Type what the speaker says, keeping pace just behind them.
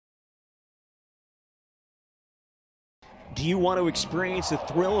Do you want to experience the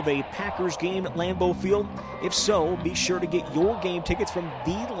thrill of a Packers game at Lambeau Field? If so, be sure to get your game tickets from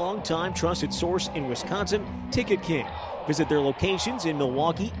the longtime trusted source in Wisconsin, Ticket King. Visit their locations in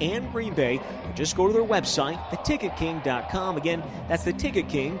Milwaukee and Green Bay, or just go to their website, theticketking.com. Again, that's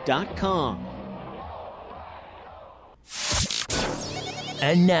theticketking.com.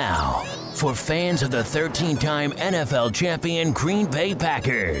 And now, for fans of the 13-time NFL champion Green Bay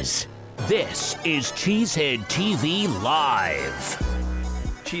Packers, this is Cheesehead TV Live.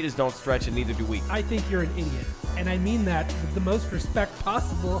 Cheetahs don't stretch and neither do we. I think you're an idiot. And I mean that with the most respect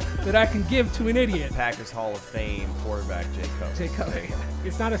possible that I can give to an idiot. Packers Hall of Fame quarterback Jay Cutler.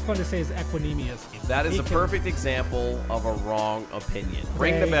 It's not as fun to say as Equinemius. That is a perfect example of a wrong opinion.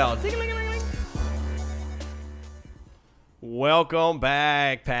 Ring the bell. Welcome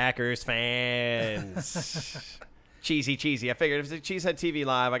back, Packers fans. Cheesy. I figured if it's a Cheesehead TV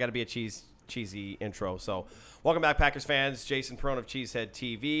Live, I got to be a cheesy intro. So, welcome back, Packers fans. Jason Perone of Cheesehead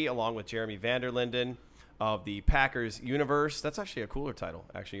TV, along with Jeremy Vanderlinden of the Packers Universe. That's actually a cooler title.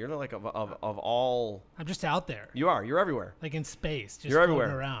 Actually, you're like of all. I'm just out there. You are. You're everywhere. Like in space. Just you're floating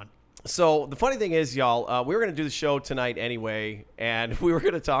everywhere around. So the funny thing is, y'all, we were going to do the show tonight anyway, and we were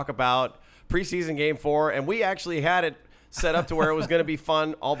going to talk about preseason Game 4, and we actually had it set up to where it was going to be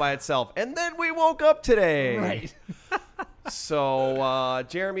fun all by itself. And then we woke up today. Right. So,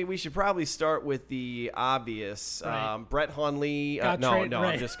 Jeremy, we should probably start with the obvious. Right. Brett Hundley. No, right.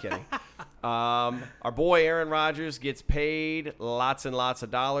 I'm just kidding. Our boy Aaron Rodgers gets paid lots and lots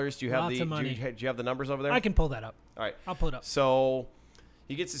of dollars. Do you have Lots of money. do you have the numbers over there? I can pull that up. All right. I'll pull it up. So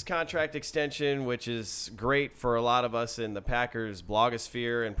he gets his contract extension, which is great for a lot of us in the Packers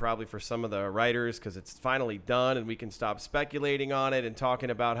blogosphere and probably for some of the writers because it's finally done and we can stop speculating on it and talking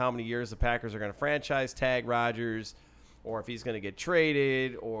about how many years the Packers are going to franchise tag Rodgers or if he's going to get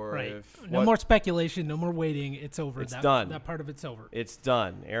traded or Right. if No more speculation. No more waiting. It's over. It's done. That part of it's over. It's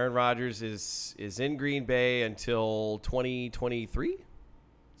done. Aaron Rodgers is in Green Bay until 2023.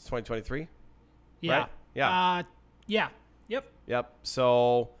 It's 2023. Yeah. Right? Yeah. Yeah. Yep. Yep.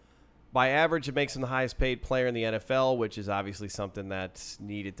 So by average, it makes him the highest paid player in the NFL, which is obviously something that's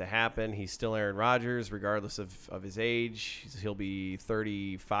needed to happen. He's still Aaron Rodgers, regardless of his age. He'll be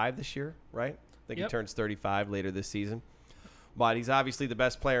 35 this year, right? I think he turns 35 later this season. But he's obviously the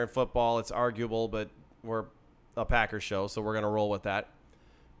best player in football. It's arguable, but we're a Packers show, so we're going to roll with that.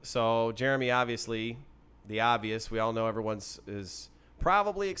 So Jeremy, obviously, the obvious. We all know everyone's is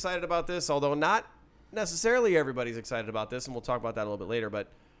probably excited about this, although not necessarily everybody's excited about this, and we'll talk about that a little bit later. But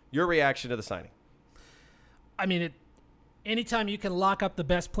your reaction to the signing? I mean, anytime you can lock up the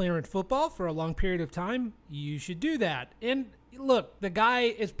best player in football for a long period of time, you should do that. And look, the guy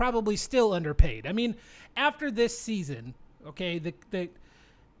is probably still underpaid. I mean, after this season, okay,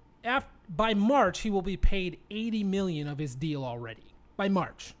 by March he will be paid $80 million of his deal already. By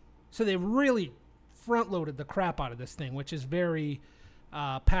March, so they really front-loaded the crap out of this thing, which is very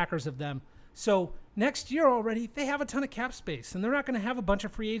Packers of them. So next year already, they have a ton of cap space, and they're not going to have a bunch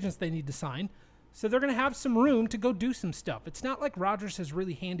of free agents they need to sign. So they're going to have some room to go do some stuff. It's not like Rodgers has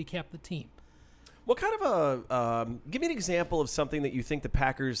really handicapped the team. What kind of give me an example of something that you think the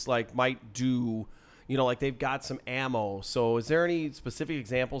Packers might do, like they've got some ammo. So is there any specific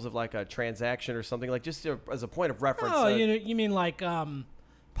examples of like a transaction or something just as a point of reference? Oh, you mean like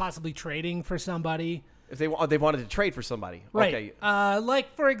possibly trading for somebody? If they wanted to trade for somebody. Right. Okay.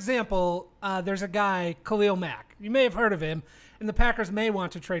 Like, for example, there's a guy, Khalil Mack. You may have heard of him, and the Packers may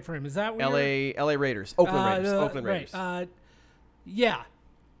want to trade for him. Is that weird? LA Raiders. Oakland Raiders. Right. Yeah.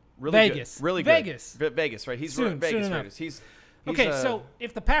 Really Vegas. Good. Really Vegas. good. Vegas, right? He's Soon Vegas enough. Raiders. He's okay, so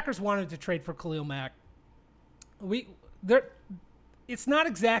if the Packers wanted to trade for Khalil Mack, it's not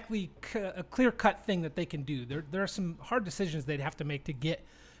exactly a clear-cut thing that they can do. There are some hard decisions they'd have to make to get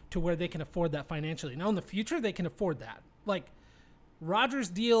to where they can afford that financially. Now, in the future, they can afford that. Like, Rodgers'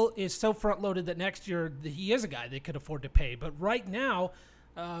 deal is so front-loaded that next year he is a guy they could afford to pay. But right now,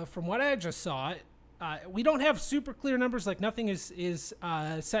 from what I just saw, we don't have super clear numbers. Like, nothing is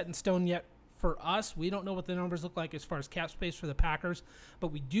set in stone yet for us. We don't know what the numbers look like as far as cap space for the Packers. But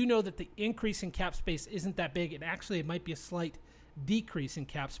we do know that the increase in cap space isn't that big. And actually, it might be a slight decrease in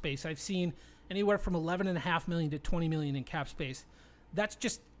cap space. I've seen anywhere from $11.5 million to $20 million in cap space. That's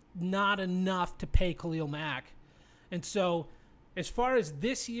just not enough to pay Khalil Mack. And so as far as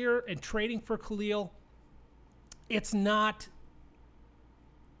this year and trading for Khalil, it's not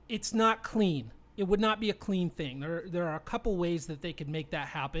clean. It would not be a clean thing. There are a couple ways that they could make that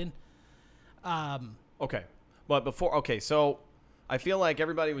happen. Okay. But so I feel like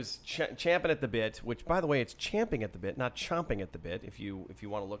everybody was champing at the bit, which, by the way, it's champing at the bit, not chomping at the bit, if you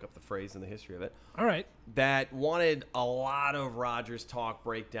want to look up the phrase and the history of it. All right. That wanted a lot of Rodgers talk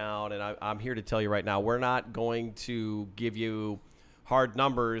breakdown, and I'm here to tell you right now, we're not going to give you hard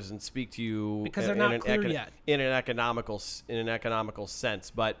numbers and speak to you because they're not clear yet in an economical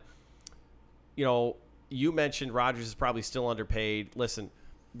sense. But you mentioned Rodgers is probably still underpaid. Listen,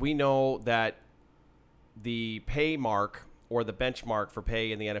 we know that the pay mark or the benchmark for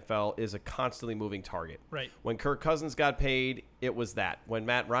pay in the NFL is a constantly moving target. Right. When Kirk Cousins got paid, it was that. When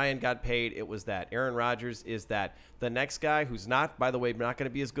Matt Ryan got paid, it was that. Aaron Rodgers is that. The next guy, who's not, by the way, not going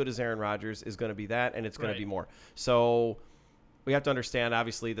to be as good as Aaron Rodgers, is going to be that, and it's going to be more. So we have to understand,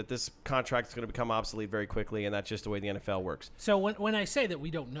 obviously, that this contract is going to become obsolete very quickly, and that's just the way the NFL works. So when I say that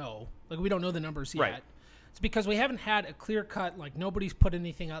we don't know, like we don't know the numbers yet, Right. It's because we haven't had a clear cut, like nobody's put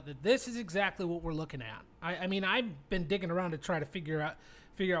anything out that this is exactly what we're looking at. I mean, I've been digging around to try to figure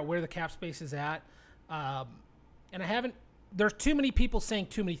out where the cap space is at, and I haven't. There's too many people saying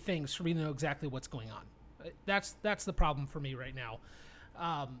too many things for me to know exactly what's going on. That's the problem for me right now.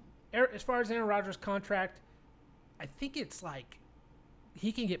 As far as Aaron Rodgers' contract, I think it's like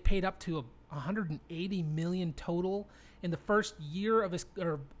he can get paid up to $180 million total in the first year of his,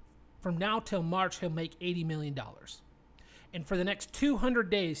 or from now till March, he'll make $80 million. And for the next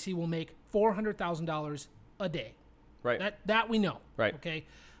 200 days, he will make $400,000 a day. Right. That we know. Right. Okay.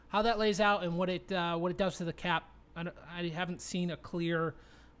 How that lays out and what it does to the cap, I haven't seen a clear,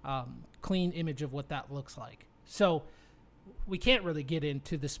 clean image of what that looks like. So we can't really get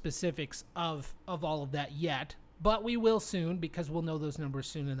into the specifics of all of that yet, but we will soon because we'll know those numbers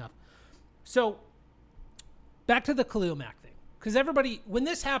soon enough. So back to the Khalil Mack thing. Because everybody, when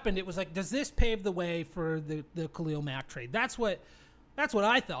this happened, it was like, does this pave the way for the Khalil Mack trade? That's what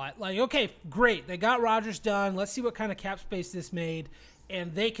I thought. Like, okay, great. They got Rodgers done. Let's see what kind of cap space this made.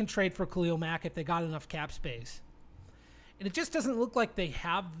 And they can trade for Khalil Mack if they got enough cap space. And it just doesn't look like they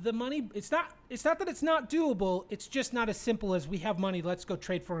have the money. It's not that it's not doable. It's just not as simple as we have money. Let's go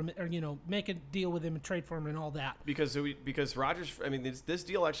trade for him, or make a deal with him and trade for him and all that. Because Rodgers, I mean, this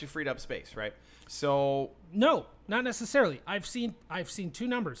deal actually freed up space, right? So no, not necessarily. I've seen two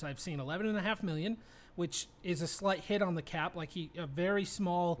numbers. I've seen $11.5 million, which is a slight hit on the cap, like a very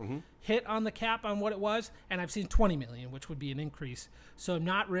small hit on the cap on what it was, and I've seen $20 million, which would be an increase. So I'm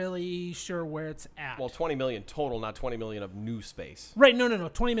not really sure where it's at. Well, $20 million total, not $20 million of new space. Right? No,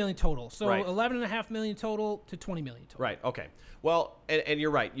 $20 million total. So right. $11.5 million total to $20 million total. Right. Okay. Well, and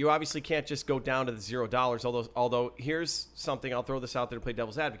you're right. You obviously can't just go down to the $0. Although here's something, I'll throw this out there to play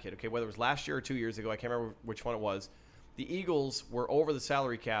devil's advocate. Okay, whether it was last year or 2 years ago, I can't remember which one it was. The Eagles were over the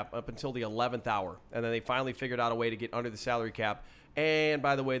salary cap up until the 11th hour, and then they finally figured out a way to get under the salary cap. And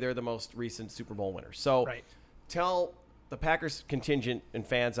by the way, they're the most recent Super Bowl winners. So Tell the Packers contingent and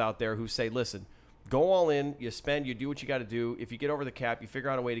fans out there who say, listen, go all in, you spend, you do what you got to do. If you get over the cap, you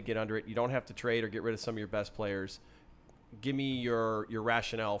figure out a way to get under it. You don't have to trade or get rid of some of your best players. Give me your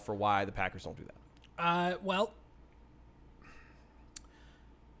rationale for why the Packers don't do that. Well,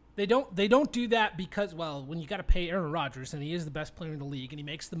 They don't do that because, well, when you got to pay Aaron Rodgers and he is the best player in the league and he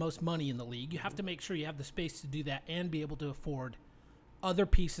makes the most money in the league, you have to make sure you have the space to do that and be able to afford other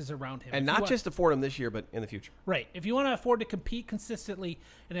pieces around him. And not just afford him this year, but in the future. Right. If you want to afford to compete consistently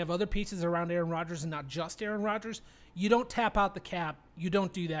and have other pieces around Aaron Rodgers and not just Aaron Rodgers, you don't tap out the cap. You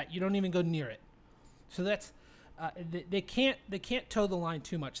don't do that. You don't even go near it. So that's they can't toe the line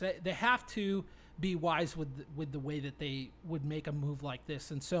too much. They have to be wise with the way that they would make a move like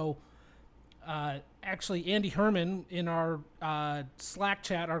this. And so actually Andy Herman in our Slack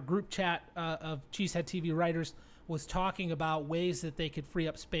chat, our group chat of Cheesehead TV writers, was talking about ways that they could free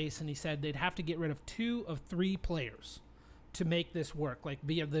up space, and he said they'd have to get rid of 2 of 3 players to make this work, like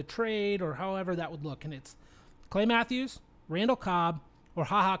via the trade or however that would look. And it's Clay Matthews, Randall Cobb, or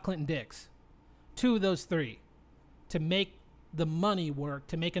HaHa Clinton Dix. 2 of those 3 to make the money work,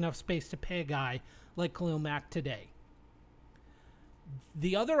 to make enough space to pay a guy like Khalil Mack today.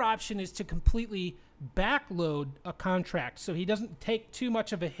 The other option is to completely backload a contract so he doesn't take too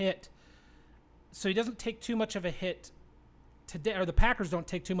much of a hit. So he doesn't take too much of a hit today, or the Packers don't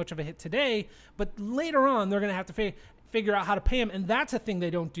take too much of a hit today, but later on they're going to have to figure out how to pay him, and that's a thing they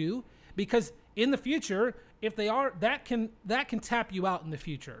don't do, because in the future, if they are, that can tap you out in the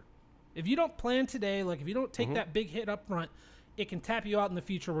future. If you don't plan today, like if you don't take that big hit up front, it can tap you out in the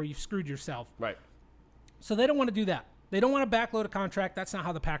future where you've screwed yourself. Right. So they don't want to do that. They don't want to backload a contract. That's not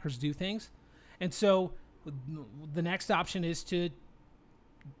how the Packers do things. And so the next option is to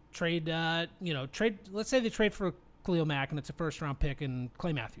trade, let's say they trade for Khalil Mack and it's a first-round pick and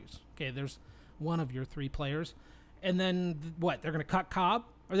Clay Matthews. Okay, there's one of your 3 players. and then what? They're going to cut Cobb?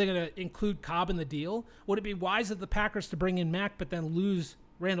 Are they going to include Cobb in the deal? Would it be wise of the Packers to bring in Mack but then lose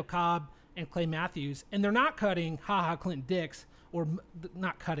Randall Cobb and Clay Matthews? And they're not cutting HaHa Clinton Dix, or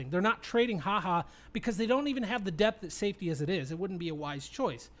not cutting. They're not trading HaHa because they don't even have the depth at safety as it is. It wouldn't be a wise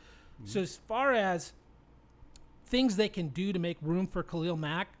choice. Mm-hmm. So as far as things they can do to make room for Khalil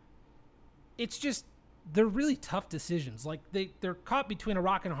Mack, it's just they're really tough decisions. Like they're caught between a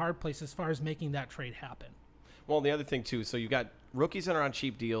rock and a hard place as far as making that trade happen. Well, the other thing, too, so you've got rookies that are on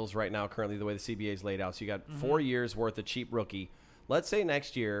cheap deals right now currently the way the CBA is laid out. So you got 4 years worth of cheap rookie. Let's say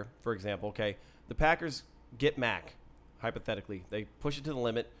next year, for example, okay, the Packers get Mack, hypothetically. They push it to the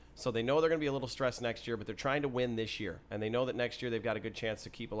limit, so they know they're going to be a little stressed next year, but they're trying to win this year. And they know that next year they've got a good chance to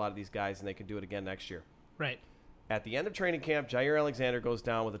keep a lot of these guys, and they can do it again next year. Right. At the end of training camp, Jair Alexander goes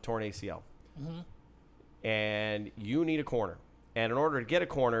down with a torn ACL. And you need a corner. And in order to get a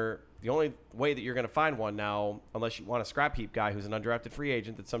corner, the only way that you're going to find one now, unless you want a scrap heap guy who's an undrafted free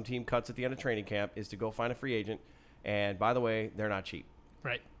agent that some team cuts at the end of training camp, is to go find a free agent. And by the way, they're not cheap.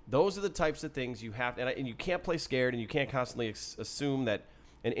 Right. Those are the types of things you have, and you can't play scared, and you can't constantly assume that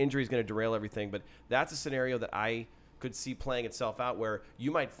an injury is going to derail everything. But that's a scenario that I could see playing itself out, where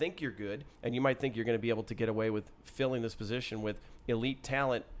you might think you're good, and you might think you're going to be able to get away with filling this position with elite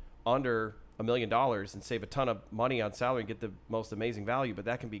talent under $1 million and save a ton of money on salary and get the most amazing value, but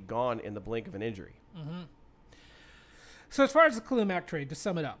that can be gone in the blink of an injury. Mm-hmm. So as far as the Khalil Mack trade, to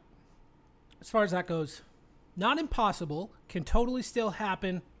sum it up, as far as that goes, not impossible, can totally still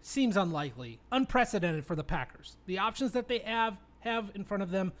happen, seems unlikely, unprecedented for the Packers. The options that they have in front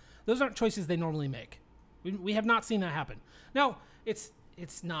of them, those aren't choices they normally make. We have not seen that happen. Now, it's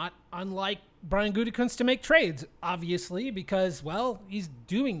not unlike Brian Gutekunst to make trades, obviously, because, well, he's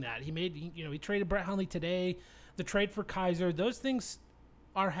doing that. He traded Brett Hundley today, the trade for Kaiser. Those things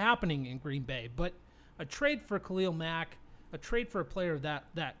are happening in Green Bay. But a trade for Khalil Mack, a trade for a player of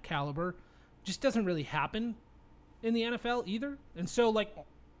that caliber, just doesn't really happen in the NFL either. And so,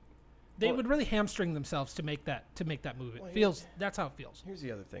 they would really hamstring themselves to make that move. That's how it feels. Here's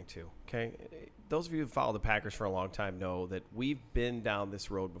the other thing too. Okay, those of you who follow the Packers for a long time know that we've been down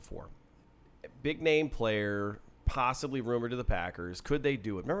this road before. A big name player, possibly rumored to the Packers. Could they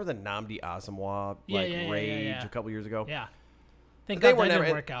do it? Remember the Nnamdi Asomugha rage a couple years ago? Yeah. Thank God that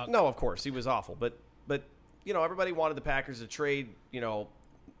didn't work out. No, of course he was awful, but everybody wanted the Packers to trade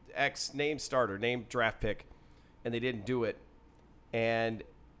X name starter, name draft pick, and they didn't do it, and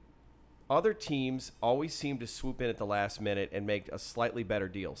other teams always seem to swoop in at the last minute and make a slightly better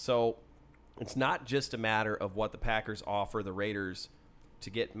deal. So it's not just a matter of what the Packers offer the Raiders to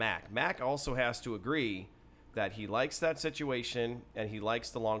get Mack. Mack also has to agree that he likes that situation and he likes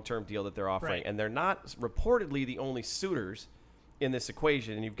the long-term deal that they're offering. Right. And they're not reportedly the only suitors in this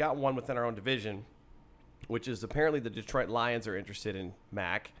equation. And you've got one within our own division, which is apparently the Detroit Lions are interested in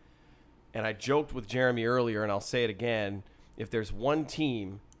Mack. And I joked with Jeremy earlier, and I'll say it again, if there's one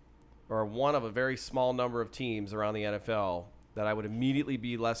team or one of a very small number of teams around the NFL that I would immediately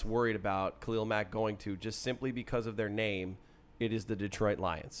be less worried about Khalil Mack going to just simply because of their name, it is the Detroit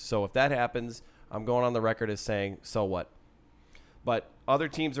Lions. So if that happens, I'm going on the record as saying, so what? But other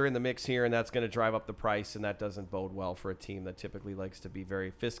teams are in the mix here, and that's going to drive up the price, and that doesn't bode well for a team that typically likes to be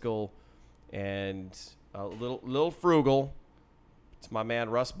very fiscal and a little frugal. It's my man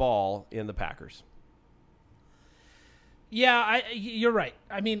Russ Ball in the Packers. Yeah, you're right.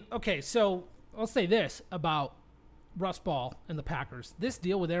 I mean, okay, so I'll say this about Russ Ball and the Packers. This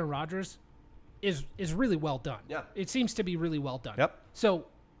deal with Aaron Rodgers is really well done. Yeah. It seems to be really well done. Yep. So,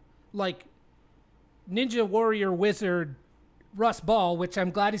 Ninja Warrior Wizard Russ Ball, which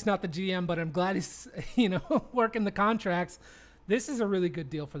I'm glad he's not the GM, but I'm glad he's, working the contracts. This is a really good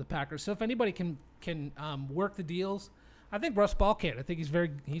deal for the Packers. So if anybody can work the deals, I think Russ Ball can. I think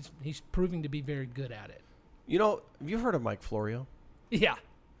he's proving to be very good at it. Have you heard of Mike Florio? Yeah.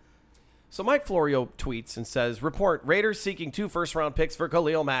 So Mike Florio tweets and says, report, Raiders seeking 2 first-round picks for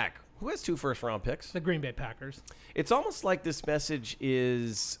Khalil Mack. Who has 2 first-round picks? The Green Bay Packers. It's almost like this message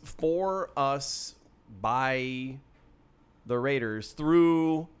is for us by the Raiders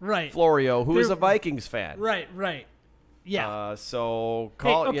through Florio, who is a Vikings fan. Right. Yeah. So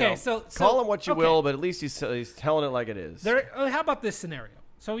call him what you will, but at least he's telling it like it is. How about this scenario?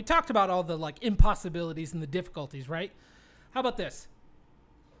 So we talked about all the impossibilities and the difficulties, right? How about this?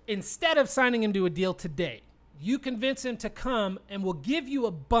 Instead of signing him to a deal today, you convince him to come and we'll give you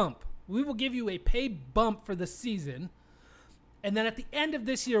a bump. We will give you a pay bump for the season. And then at the end of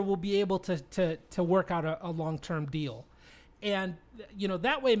this year, we'll be able to work out a long-term deal. And,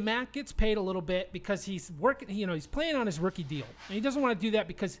 that way Matt gets paid a little bit because he's working, he's playing on his rookie deal. And he doesn't want to do that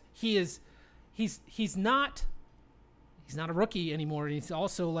because he's not he's not a rookie anymore. And he's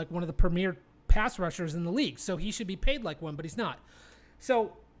also like one of the premier pass rushers in the league. So he should be paid like one, but he's not.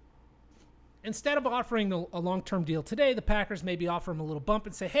 So instead of offering a long-term deal today, the Packers maybe offer him a little bump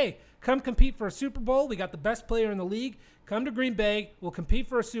and say, hey, come compete for a Super Bowl. We got the best player in the league. Come to Green Bay. We'll compete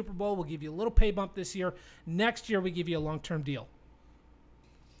for a Super Bowl. We'll give you a little pay bump this year. Next year, we give you a long-term deal.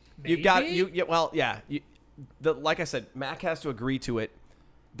 Maybe? You've got like I said, Mac has to agree to it.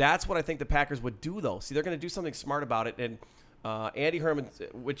 That's what I think the Packers would do, though. See, they're going to do something smart about it. And Andy Herman,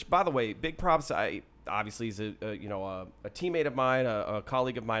 which, by the way, big props. Obviously, he's a teammate of mine, a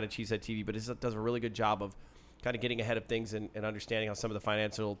colleague of mine at Cheesehead TV, but he does a really good job of kind of getting ahead of things and understanding how some of the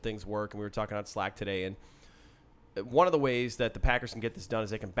financial things work. And we were talking on Slack today, and one of the ways that the Packers can get this done is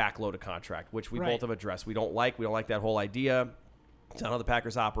they can backload a contract, which we both have addressed. We don't like that whole idea. It's not how the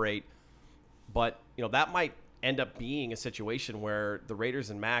Packers operate. But, that might end up being a situation where the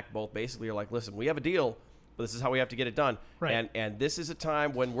Raiders and Mac both basically are like, listen, we have a deal, but this is how we have to get it done. Right. And this is a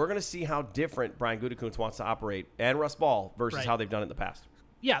time when we're going to see how different Brian Gutekunst wants to operate and Russ Ball versus how they've done it in the past.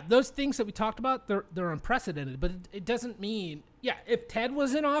 Yeah, those things that we talked about, they're unprecedented, but it doesn't mean, if Ted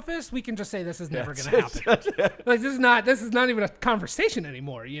was in office, we can just say this is never going to happen. Like this is not even a conversation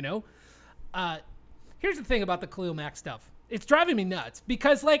anymore, Here's the thing about the Khalil Mack stuff. It's driving me nuts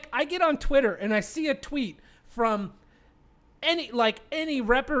because I get on Twitter and I see a tweet from any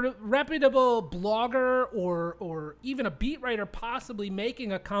reputable blogger or even a beat writer possibly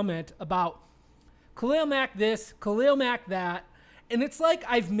making a comment about Khalil Mack this, Khalil Mack that. And it's like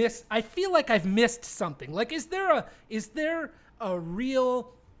I feel like I've missed something. Like, is there a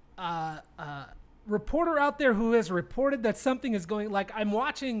real reporter out there who has reported that something is going, I'm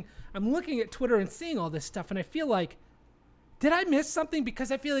looking at Twitter and seeing all this stuff, and I feel like, did I miss something?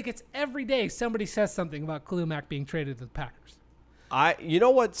 Because I feel like it's every day somebody says something about Khalil Mack being traded to the Packers. You know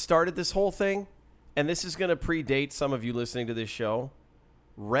what started this whole thing? And this is going to predate some of you listening to this show.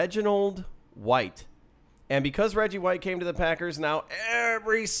 Reginald White. And because Reggie White came to the Packers, now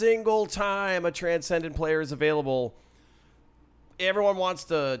every single time a transcendent player is available, everyone wants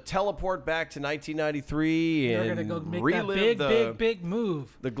to teleport back to 1993 and they're going to go make relive that big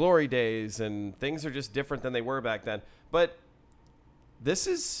move. The glory days, and things are just different than they were back then. But this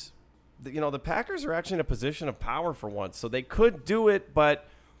is, the Packers are actually in a position of power for once, so they could do it, but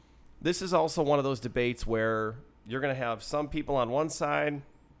this is also one of those debates where you're going to have some people on one side,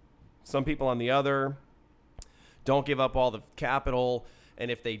 some people on the other. Don't give up all the capital, and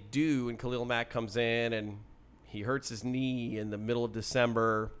if they do, and Khalil Mack comes in and he hurts his knee in the middle of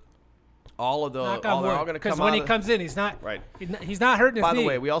December, they're all going to come out. Because when he comes in, he's not hurting his knee. By the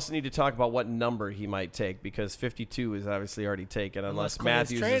way, we also need to talk about what number he might take, because 52 is obviously already taken unless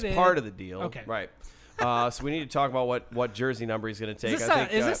Matthews is part of the deal. Okay. Right. So we need to talk about what jersey number he's going to take.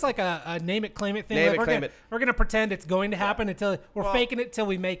 Is this like a name it, claim it thing? Name it, claim it. We're going to pretend it's going to happen until we're faking it till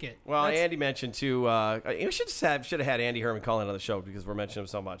we make it. Well, Andy mentioned too. We should have had Andy Herman call in on the show because we're mentioning him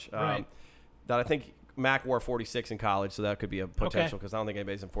so much. Right. That I think Mac wore 46 in college, so that could be a potential because I don't think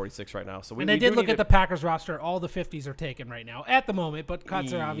anybody's in 46 right now. So I did look at the Packers roster. All the 50s are taken right now at the moment, but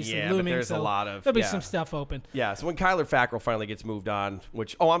cuts are obviously looming. But there's a lot of there'll be some stuff open. Yeah. So when Kyler Fackrell finally gets moved on,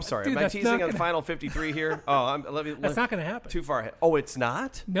 I'm sorry, Dude, am I teasing on final 53 here? That's not going to happen. Too far ahead. Oh, it's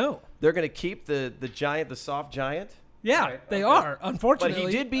not? No. They're going to keep the giant, the soft giant. Yeah, they are. Unfortunately,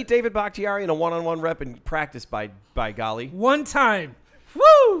 but he did beat David Bakhtiari in a one-on-one rep in practice. By golly, one time.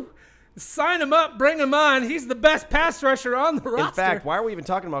 Woo! Sign him up, bring him on. He's the best pass rusher on the roster. In fact, why are we even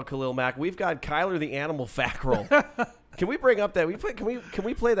talking about Khalil Mack? We've got Kyler the Animal Fackrell. Can we bring up that? Can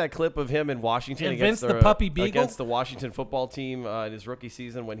we play that clip of him in Washington and against Vince the Puppy Beagle against the Washington football team in his rookie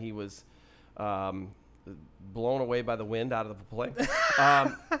season when he was blown away by the wind out of the play?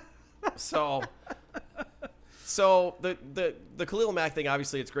 So the Khalil Mack thing,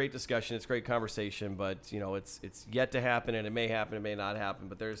 obviously, it's great discussion, it's great conversation, but it's yet to happen, and it may happen, it may not happen.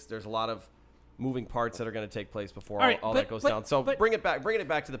 But there's a lot of moving parts that are going to take place before all that goes down. So bringing it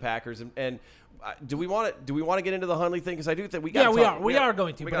back to the Packers, and do we want to get into the Hundley thing? Because I do think we got. Yeah, we are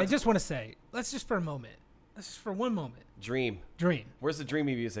going to. But I just want to say, let's just for one moment. Dream. Where's the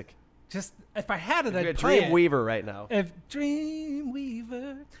dreamy music? Just if I had it, I'd play Dream Weaver right now. If Dream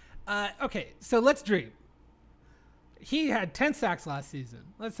Weaver. Okay, so let's dream. He had 10 sacks last season.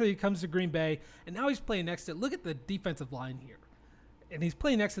 Let's say he comes to Green Bay, and now he's playing next to – look at the defensive line here. And he's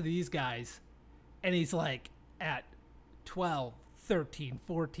playing next to these guys, and he's like at 12, 13,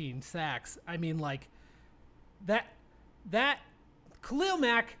 14 sacks. I mean, like that Khalil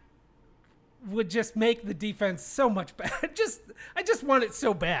Mack would just make the defense so much better. I just want it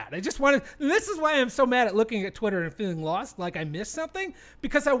so bad. This is why I'm so mad at looking at Twitter and feeling lost, like I missed something,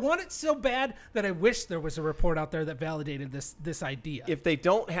 because I want it so bad that I wish there was a report out there that validated this idea. If they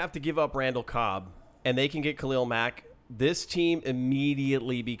don't have to give up Randall Cobb and they can get Khalil Mack, this team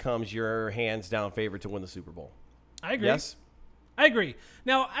immediately becomes your hands-down favorite to win the Super Bowl. I agree. Yes? I agree.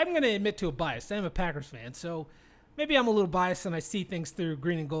 Now, I'm going to admit to a bias. I'm a Packers fan, so maybe I'm a little biased and I see things through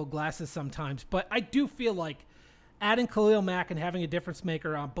green and gold glasses sometimes, but I do feel like adding Khalil Mack and having a difference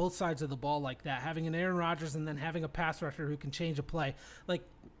maker on both sides of the ball like that, having an Aaron Rodgers and then having a pass rusher who can change a play, like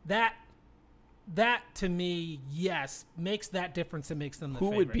that to me, yes, makes that difference and makes them the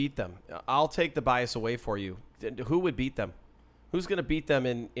favorite. Who would beat them? I'll take the bias away for you. Who would beat them? Who's going to beat them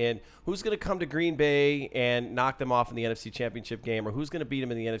in who's going to come to Green Bay and knock them off in the NFC Championship game, or who's going to beat them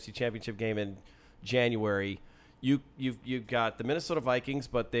in the NFC Championship game in January? You've got the Minnesota Vikings,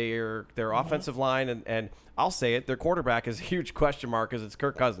 but their offensive line and I'll say it, their quarterback is a huge question mark because it's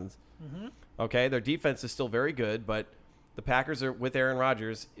Kirk Cousins. Mm-hmm. Okay, their defense is still very good, but the Packers are with Aaron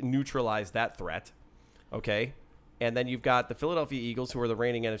Rodgers neutralize that threat. Okay, and then you've got the Philadelphia Eagles, who are the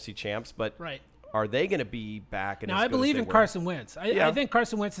reigning NFC champs, but right. Are they going to be back? Now, I believe in Carson Wentz. I think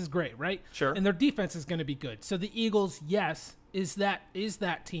Carson Wentz is great, right? Sure. And their defense is going to be good. So the Eagles, yes, is that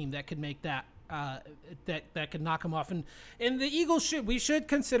team that could make that that could knock them off. And the Eagles we should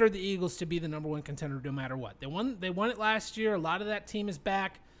consider the Eagles to be the number one contender no matter what. They won it last year. A lot of that team is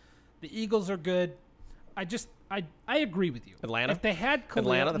back. The Eagles are good. I agree with you. Atlanta? If they had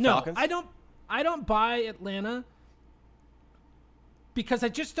Khalil, Atlanta, the Falcons? I don't buy Atlanta because I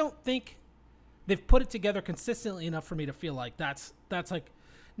just don't think they've put it together consistently enough for me to feel like that's like.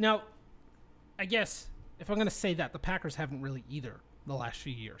 Now, I guess if I'm going to say that, the Packers haven't really either the last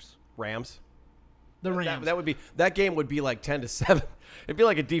few years. Rams? The Rams. That game would be like 10-7. It'd be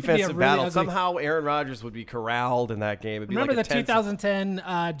like a defensive battle. Ugly. Somehow Aaron Rodgers would be corralled in that game. It'd be Remember like the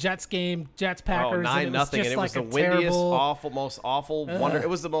 2010 Jets game, Jets-Packers? 9-0, and it was the windiest, awful, most awful wonder. It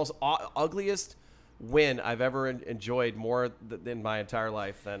was the most ugliest win I've ever enjoyed more in my entire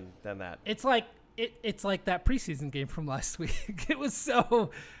life than that. It's like that preseason game from last week. It was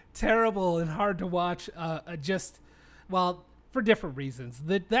so terrible and hard to watch. For different reasons.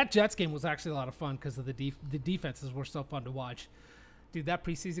 That Jets game was actually a lot of fun because of the defenses were so fun to watch. Dude, that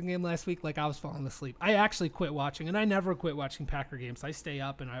preseason game last week, like I was falling asleep. I actually quit watching, and I never quit watching Packer games. I stay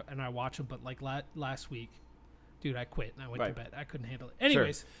up and I watch them, but like last week, dude, I quit and I went to bed. I couldn't handle it.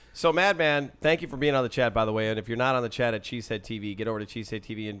 Anyways. Sure. So, Madman, thank you for being on the chat, by the way. And if you're not on the chat at Cheesehead TV, get over to Cheesehead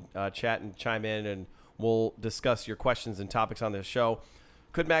TV and chat and chime in, and we'll discuss your questions and topics on this show.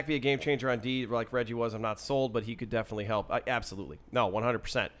 Could Mac be a game changer on D like Reggie was? I'm not sold, but he could definitely help. Absolutely. No,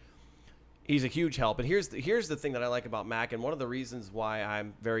 100%. He's a huge help. And here's the thing that I like about Mac, and one of the reasons why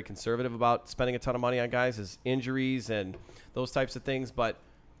I'm very conservative about spending a ton of money on guys is injuries and those types of things. But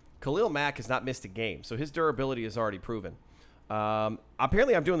Khalil Mack has not missed a game, so his durability is already proven.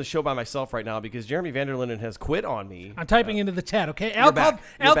 Apparently, I'm doing the show by myself right now because Jeremy Vanderlinden has quit on me. I'm typing into the chat, okay? Al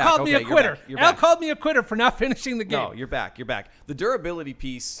called me a quitter. Al called me a quitter for not finishing the game. No, you're back. The durability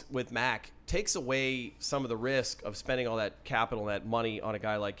piece with Mac takes away some of the risk of spending all that capital and that money on a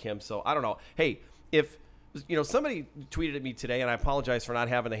guy like him. So, I don't know. Hey, if somebody tweeted at me today, and I apologize for not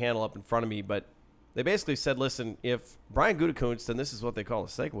having the handle up in front of me, but they basically said, listen, if Brian Gutekunst, and this is what they call a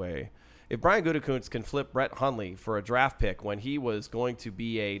segue, if Brian Gutekunst can flip Brett Hundley for a draft pick when he was going to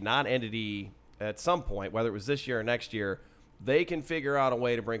be a non-entity at some point, whether it was this year or next year, they can figure out a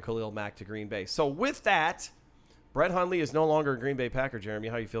way to bring Khalil Mack to Green Bay. So with that, Brett Hundley is no longer a Green Bay Packer. Jeremy,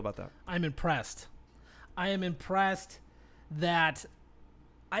 how do you feel about that? I'm impressed. I am impressed that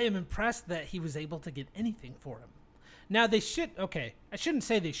he was able to get anything for him. Now, I shouldn't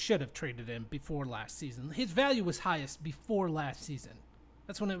say they should have traded him before last season. His value was highest before last season.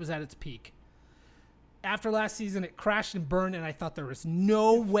 That's when it was at its peak. After last season, it crashed and burned, and I thought there was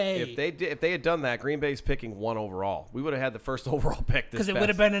no way. If they had done that, Green Bay's picking 1 overall. We would have had the first overall pick. Because it would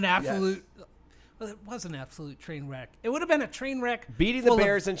have been an absolute. Yes. Well, it was an absolute train wreck. It would have been a train wreck. Beating the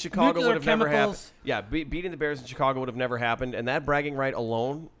Bears in Chicago would have never happened. Yeah, beating the Bears in Chicago would have never happened. And that bragging right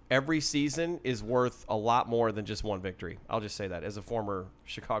alone, every season, is worth a lot more than just one victory. I'll just say that as a former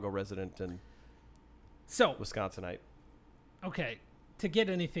Chicago resident and Wisconsinite. Okay. To get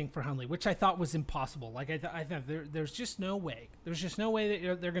anything for Hundley, which I thought was impossible. Like I thought there's just no way. There's just no way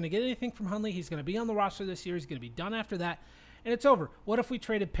that they're going to get anything from Hundley. He's going to be on the roster this year. He's going to be done after that, and it's over. What if we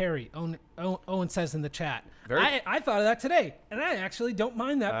traded Perry? Owen says in the chat. I thought of that today, and I actually don't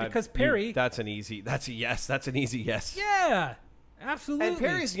mind that because Perry. That's an easy yes. That's an easy yes. Yeah, Absolutely. And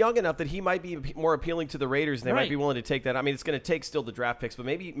Perry's young enough that he might be more appealing to the Raiders, and they might be willing to take that. I mean, it's going to take still the draft picks, but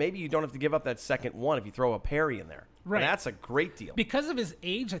maybe you don't have to give up that second one if you throw a Perry in there. Right. And that's a great deal. Because of his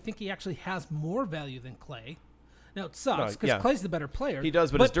age, I think he actually has more value than Clay. Now, it sucks because Clay's the better player. He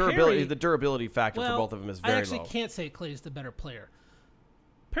does, but his durability, the durability factor for both of them is very low. I actually can't say Clay's the better player.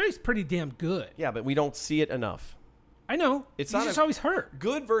 Perry's pretty damn good. Yeah, but we don't see it enough. I know. He's just always hurt.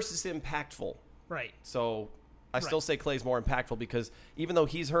 Good versus impactful. Right. So I still say Clay's more impactful because even though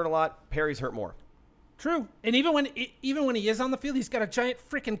he's hurt a lot, Perry's hurt more. True. And even when he is on the field, he's got a giant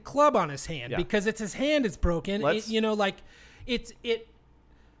freaking club on his hand because it's his hand is broken. Let's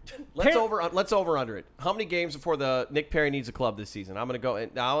over under it. How many games before the Nick Perry needs a club this season? I'm going to go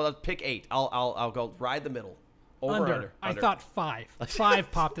and I'll pick 8. I'll go ride the middle. Under. I thought 5.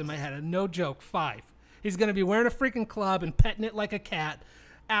 5 popped in my head. No joke, 5. He's going to be wearing a freaking club and petting it like a cat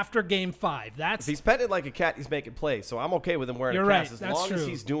after game 5. If he's petting it like a cat, he's making plays. So I'm okay with him wearing a cast as long as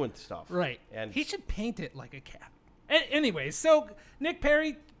he's doing stuff. Right. And he should paint it like a cat. Anyway, so Nick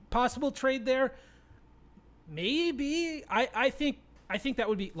Perry, possible trade there. Maybe. I think that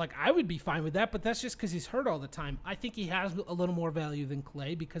would be I would be fine with that, but that's just because he's hurt all the time. I think he has a little more value than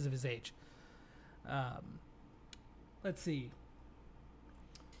Clay because of his age. Let's see.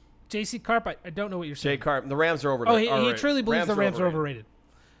 J.C. Carp, I don't know what you're saying. J. Carp, the Rams are overrated. Oh, he truly believes the Rams are overrated.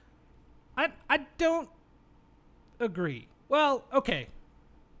 I don't agree. Well, okay.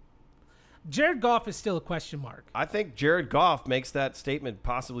 Jared Goff is still a question mark. I think Jared Goff makes that statement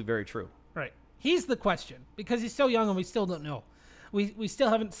possibly very true. Right. He's the question because he's so young and we still don't know. We still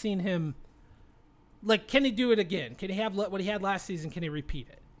haven't seen him. Can he do it again? Can he have what he had last season? Can he repeat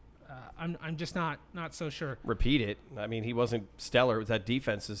it? I'm just not so sure. Repeat it. I mean, he wasn't stellar with that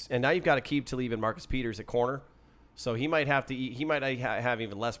defense. And now you've got to keep Talib and Marcus Peters at corner. So he might have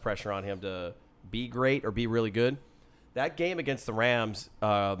even less pressure on him to be great or be really good. That game against the Rams,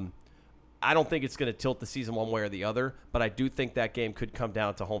 I don't think it's going to tilt the season one way or the other, but I do think that game could come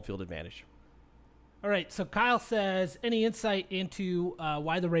down to home field advantage. All right, so Kyle says, any insight into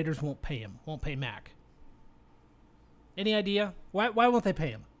why the Raiders won't pay Mac? Any idea? Why won't they pay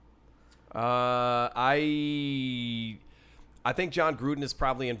him? I think John Gruden is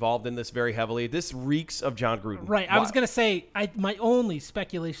probably involved in this very heavily. This reeks of John Gruden. Right. I was going to say, my only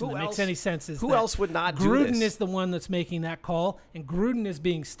speculation that makes any sense is who else would not do this? Gruden is the one that's making that call, and Gruden is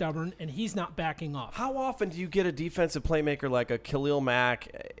being stubborn, and he's not backing off. How often do you get a defensive playmaker like a Khalil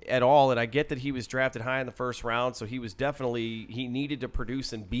Mack at all? And I get that he was drafted high in the first round, so he needed to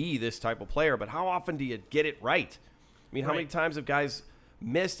produce and be this type of player. But how often do you get it right? I mean, how many times have guys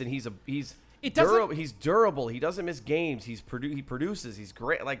missed, and he's durable. He doesn't miss games. He produces. He's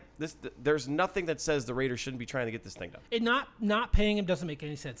great. Like this, there's nothing that says the Raiders shouldn't be trying to get this thing done. And not paying him doesn't make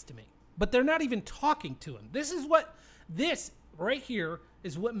any sense to me. But they're not even talking to him. This right here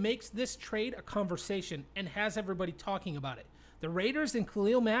is what makes this trade a conversation and has everybody talking about it. The Raiders and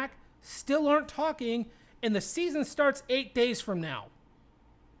Khalil Mack still aren't talking, and the season starts 8 days from now.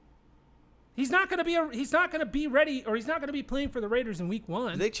 He's not going to be ready, or he's not going to be playing for the Raiders in week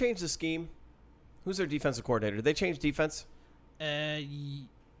 1. Did they change the scheme? Who's their defensive coordinator? Did they change defense? He's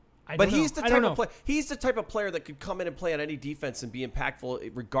the type of player that could come in and play on any defense and be impactful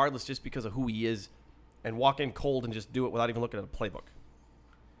regardless, just because of who he is, and walk in cold and just do it without even looking at a playbook.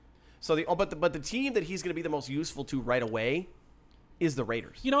 So the team that he's going to be the most useful to right away is the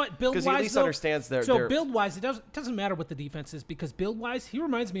Raiders. You know what? Build-wise, because he at least understands their. So build-wise, it doesn't matter what the defense is, because build-wise, he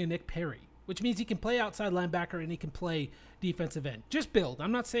reminds me of Nick Perry, which means he can play outside linebacker and he can play defensive end. Just build.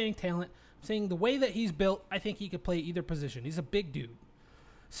 I'm not saying talent. I'm saying the way that he's built, I think he could play either position. He's a big dude.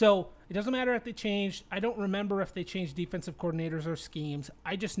 So it doesn't matter if they changed. I don't remember if they changed defensive coordinators or schemes.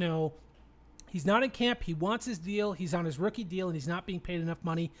 I just know he's not in camp. He wants his deal. He's on his rookie deal, and he's not being paid enough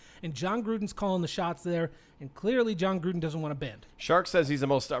money. And John Gruden's calling the shots there, and clearly John Gruden doesn't want to bend. Shark says he's the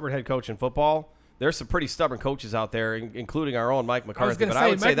most stubborn head coach in football. There's some pretty stubborn coaches out there, including our own Mike McCarthy. I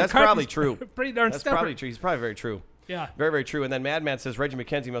would say that's probably true. Pretty darn That's stubborn. probably true. He's probably very true. Yeah. Very, very true. And then Madman says Reggie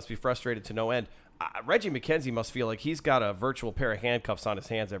McKenzie must be frustrated to no end. Reggie McKenzie must feel like he's got a virtual pair of handcuffs on his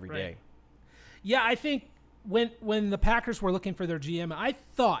hands every day. Yeah, I think when the Packers were looking for their GM, I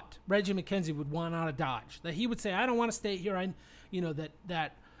thought Reggie McKenzie would want out of Dodge. That he would say, I don't want to stay here.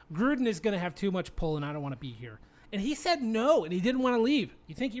 That Gruden is going to have too much pull and I don't want to be here. And he said no, and he didn't want to leave.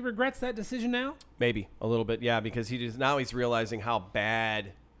 You think he regrets that decision now? Maybe a little bit, yeah, because now he's realizing how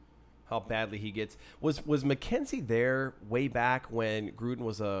badly he gets. Was McKenzie there way back when Gruden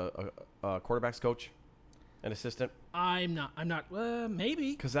was a quarterback's coach, an assistant? I'm not.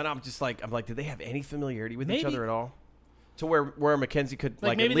 Maybe. Because then I'm like, did they have any familiarity with each other at all? To where McKenzie could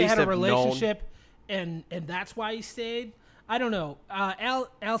maybe at least they had a have relationship, and that's why he stayed. I don't know.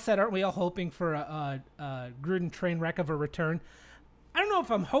 Al said, aren't we all hoping for a Gruden train wreck of a return? I don't know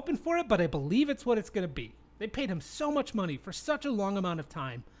if I'm hoping for it, but I believe it's what it's going to be. They paid him so much money for such a long amount of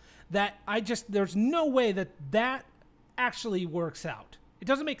time that there's no way that actually works out. It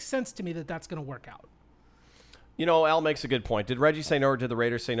doesn't make sense to me that that's going to work out. You know, Al makes a good point. Did Reggie say no or did the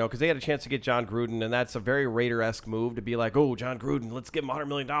Raiders say no? Because they had a chance to get John Gruden, and that's a very Raider-esque move to be like, oh, John Gruden, let's give him $100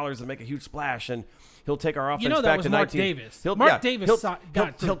 million and make a huge splash, and he'll take our offense that back was to Mark Davis. Mark Davis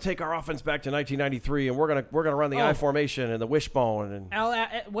he'll take our offense back to 1993, and we're gonna run the I formation and the wishbone.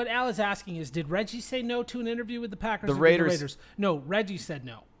 And what Al is asking is, did Reggie say no to an interview with the Packers? The Raiders. No, Reggie said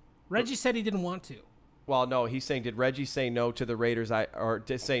no. Reggie said he didn't want to. Well, no, he's saying, did Reggie say no to the Raiders? Or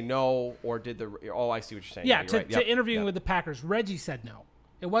did say no, or did the? Oh, I see what you're saying. Yeah, to right. Interviewing with the Packers, Reggie said no.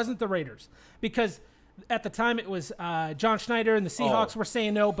 It wasn't the Raiders because at the time it was John Schneider and the Seahawks were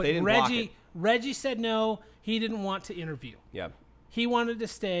saying no, but Reggie said no. He didn't want to interview. Yeah, he wanted to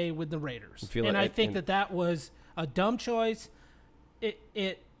stay with the Raiders, and I think that was a dumb choice.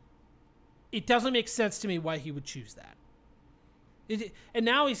 It doesn't make sense to me why he would choose that. And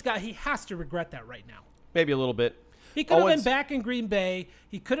now he has to regret that right now. Maybe a little bit. He could have been back in Green Bay.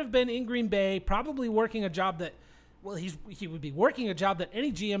 He could have been in Green Bay, probably working a job that, well, he would be working a job that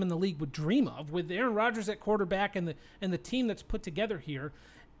any GM in the league would dream of, with Aaron Rodgers at quarterback and the team that's put together here.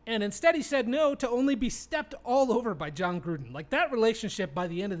 And instead he said no to only be stepped all over by John Gruden. Like, that relationship by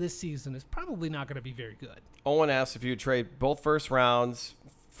the end of this season is probably not going to be very good. Owen asked if you would trade both first round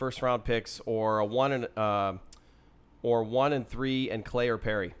picks or a 1 and 3 and Clay or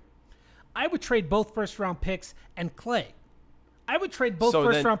Perry. I would trade both first-round picks and Clay. I would trade both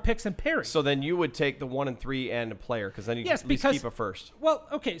first-round picks and Perry. So then you would take the 1 and 3 and a player, because then you at least keep a first. Well,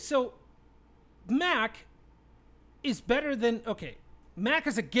 okay, so Mac is better than – okay, Mac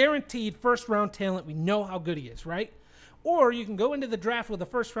is a guaranteed first-round talent. We know how good he is, right? Or you can go into the draft with a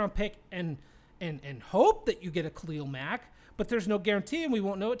first-round pick and hope that you get a Khalil Mack, but there's no guarantee, and we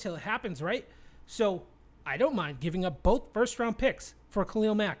won't know it till it happens, right? So I don't mind giving up both first-round picks for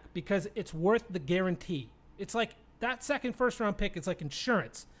Khalil Mack because it's worth the guarantee. It's like that second first-round pick is like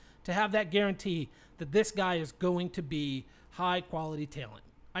insurance to have that guarantee that this guy is going to be high-quality talent.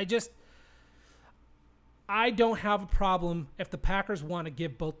 I don't have a problem if the Packers want to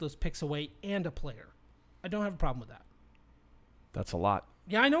give both those picks away and a player. I don't have a problem with that. That's a lot.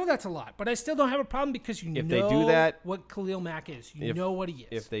 Yeah, I know that's a lot, but I still don't have a problem because if they do that, what Khalil Mack is. You know what he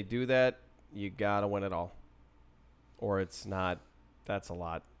is. If they do that, you got to win it all. Or it's not. That's a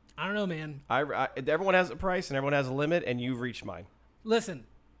lot. I don't know, man. Everyone has a price and everyone has a limit, and you've reached mine. Listen,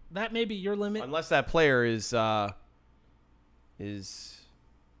 that may be your limit. Unless that player is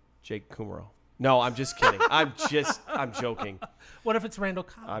Jake Kumaro. No, I'm just kidding. I'm joking. What if it's Randall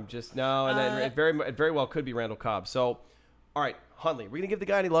Cobb? It very well could be Randall Cobb. So, all right, Hundley, we're gonna give the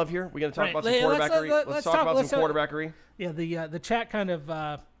guy any love here. We're gonna talk about some quarterbackery. Let's talk about some quarterbackery. Yeah, the chat kind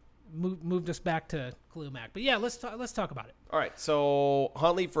of moved us back to Khalil Mack, but yeah, let's talk about it. All right, so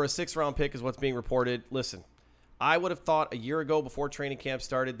Hundley for a 6th-round pick is what's being reported. Listen, I would have thought a year ago before training camp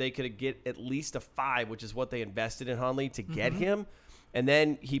started they could get at least a 5, which is what they invested in Hundley to get him, and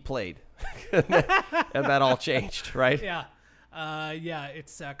then he played, and that all changed, right? Yeah,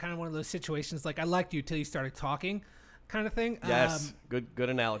 it's kind of one of those situations like I liked you till you started talking, kind of thing. Yes, good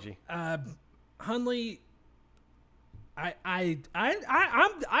analogy. Hundley. I'm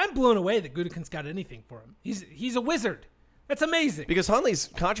blown away that Gutekunst's got anything for him. He's a wizard. That's amazing. Because Hundley's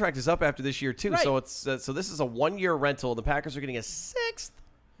contract is up after this year too, right. So it's so this is a 1-year rental. The Packers are getting a 6th,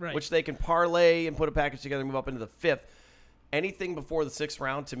 right, which they can parlay and put a package together and move up into the 5th. Anything before the 6th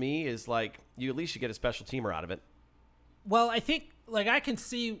round to me is like you at least should get a special teamer out of it. Well, I think I can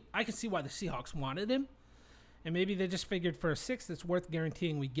see why the Seahawks wanted him, and maybe they just figured for a 6th it's worth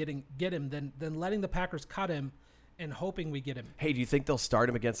guaranteeing we get him than letting the Packers cut him and hoping we get him. Hey, do you think they'll start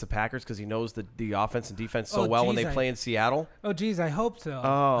him against the Packers because he knows the offense and defense so well when they play in Seattle? Oh, geez, I hope so.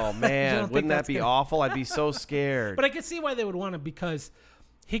 Oh, man. Wouldn't that be awful? I'd be so scared. But I can see why they would want him because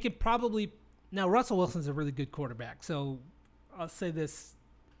he could probably – now, Russell Wilson's a really good quarterback, so I'll say this.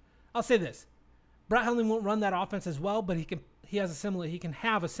 Brett Hundley won't run that offense as well, but he can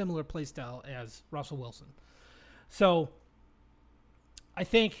have a similar play style as Russell Wilson. So I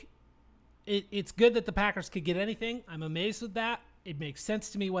think – It's good that the Packers could get anything. I'm amazed with that. It makes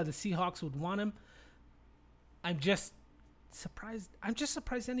sense to me why the Seahawks would want him. I'm just surprised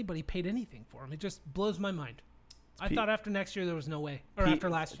anybody paid anything for him. It just blows my mind. I thought after next year there was no way.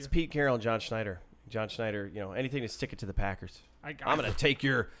 After last year. It's Pete Carroll and John Schneider. John Schneider, anything to stick it to the Packers. I'm gonna take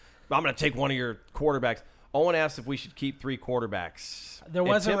one of your quarterbacks. Owen asked if we should keep 3 quarterbacks. There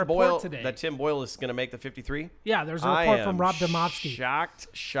was a report Boyle, today. that Tim Boyle is going to make the 53? Yeah, there's a report from Rob Demovsky.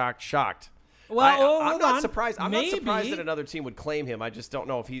 Shocked. Well, I'm hold not on. surprised. I'm not surprised Maybe- that another team would claim him. I just don't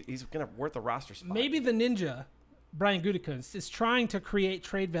know if he's going to worth a roster spot. Maybe the Ninja, Brian Gutekunst, is trying to create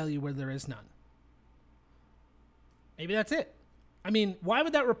trade value where there is none. Maybe that's it. I mean, why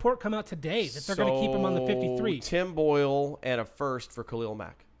would that report come out today that they're going to keep him on the 53? Tim Boyle and a first for Khalil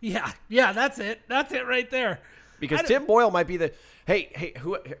Mack. Yeah, that's it. That's it right there. Because Tim Boyle might be the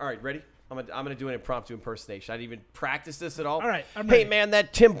who? All right, ready? I'm gonna do an impromptu impersonation. I didn't even practice this at all. All right, I'm Hey ready. man,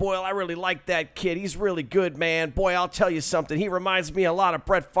 that Tim Boyle, I really like that kid. He's really good, man. Boy, I'll tell you something. He reminds me a lot of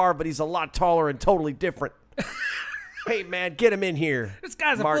Brett Favre, but he's a lot taller and totally different. Hey man, get him in here. This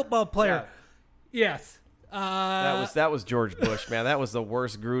guy's a Mark- football player. Yeah. Yes. That was George Bush, man. That was the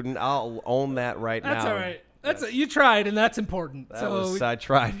worst Gruden. I'll own that right That's now. all right. You tried, and that's important. I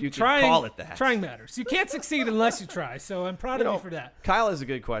tried. You can call it that. Trying matters. You can't succeed unless you try. So I'm proud of you for that. Kyle has a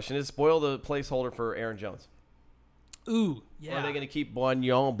good question. Is Boyle the placeholder for Aaron Jones? Ooh, Or are yeah. they going to keep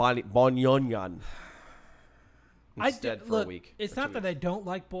Bonyon instead for a week? It's or not 2 that weeks? I don't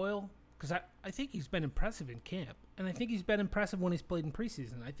like Boyle, because I think he's been impressive in camp, and I think he's been impressive when he's played in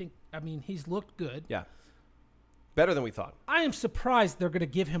preseason. I mean, he's looked good. Yeah. Better than we thought. I am surprised they're going to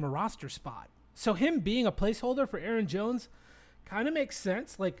give him a roster spot. So him being a placeholder for Aaron Jones kind of makes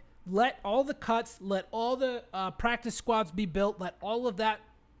sense. Like, let all the cuts, let all the practice squads be built, let all of that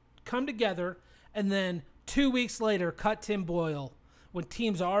come together, and then 2 weeks later, cut Tim Boyle when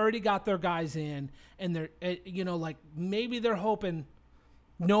teams already got their guys in, and they're, like maybe they're hoping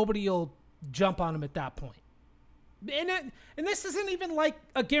nobody will jump on him at that point. And this isn't even like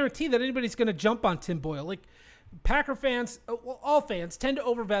a guarantee that anybody's going to jump on Tim Boyle. Like, Packer fans, all fans, tend to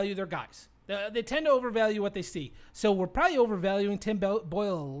overvalue their guys. They tend to overvalue what they see. So we're probably overvaluing Tim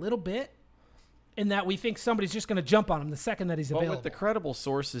Boyle a little bit in that we think somebody's just going to jump on him the second that he's Well, available. with the credible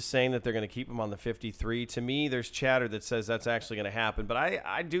sources saying that they're going to keep him on the 53, to me, there's chatter that says that's actually going to happen. But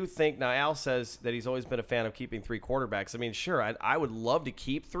I do think, now Al says that he's always been a fan of keeping 3 quarterbacks. I mean, sure, I would love to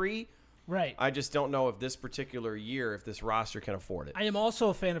keep 3. Right. I just don't know if this particular year, if this roster can afford it. I am also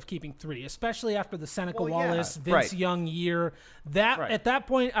a fan of keeping 3, especially after the Seneca Well, yeah, Wallace, Vince right. Young year. Right. At that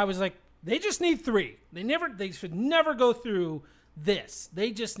point, I was like, they just need 3. They should never go through this. They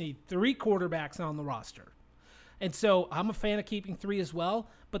just need 3 quarterbacks on the roster. And so I'm a fan of keeping 3 as well,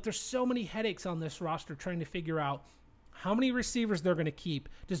 but there's so many headaches on this roster trying to figure out how many receivers they're going to keep.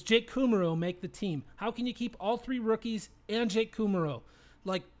 Does Jake Kumaro make the team? How can you keep all 3 rookies and Jake Kumaro?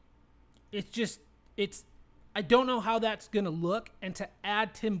 Like, I don't know how that's going to look, and to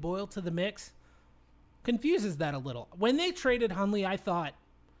add Tim Boyle to the mix confuses that a little. When they traded Hundley, I thought,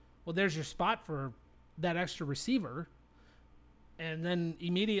 well, there's your spot for that extra receiver. And then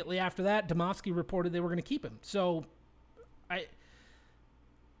immediately after that, Demovsky reported they were going to keep him. So I'm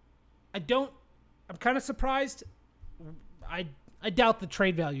kind of surprised. I doubt the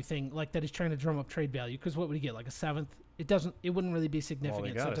trade value thing, like that he's trying to drum up trade value, because what would he get, like a 7th? It wouldn't really be significant.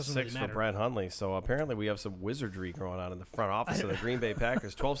 Well, they so got it a doesn't 6 really for matter. Brett Hundley, so apparently we have some wizardry going on in the front office of the Green Bay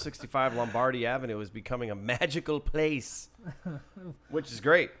Packers. 1265 Lombardi Avenue is becoming a magical place, which is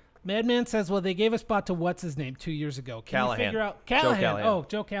great. Madman says, well, they gave a spot to what's his name 2 years ago. Can Callahan. you figure out Joe Callahan? Callahan. Oh,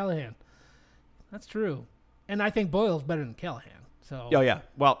 Joe Callahan. That's true. And I think Boyle's better than Callahan. So Oh, yeah.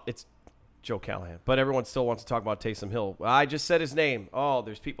 Well, it's Joe Callahan, but everyone still wants to talk about Taysom Hill. I just said his name. Oh,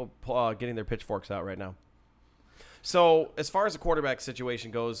 there's people getting their pitchforks out right now. So as far as the quarterback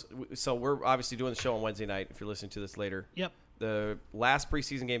situation goes, so we're obviously doing the show on Wednesday night, if you're listening to this later. Yep. The last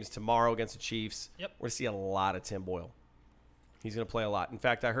preseason game is tomorrow against the Chiefs. Yep. We're going to see a lot of Tim Boyle. He's going to play a lot. In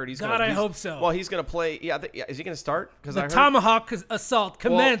fact, I heard he's God, going to. I hope so. Well, he's going to play. Yeah, is he going to start? Because The tomahawk assault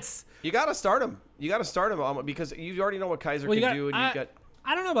commence. Well, you got to start him. You got to start him because you already know what Kaiser can do, and you got.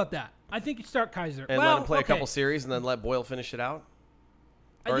 I don't know about that. I think you start Kaiser And let him play a couple series and then let Boyle finish it out?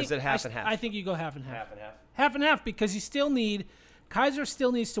 Or is it half and half? I think you go half and half. Half and half. Half and half, because Kaiser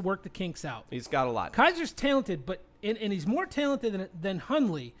still needs to work the kinks out. He's got a lot. Kaiser's talented, but and he's more talented than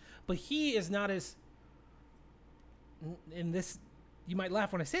Hundley, but he is not as. In this, you might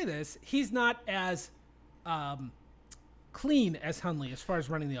laugh when I say this. He's not as clean as Hundley as far as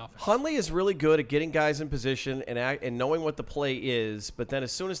running the offense. Hundley is really good at getting guys in position and knowing what the play is, but then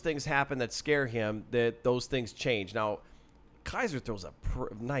as soon as things happen that scare him, those things change. Now, Kaiser throws a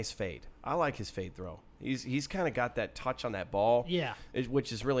nice fade. I like his fade throw. He's kind of got that touch on that ball, Yeah.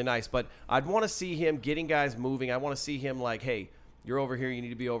 which is really nice. But I'd want to see him getting guys moving. I want to see him like, hey, you're over here, you need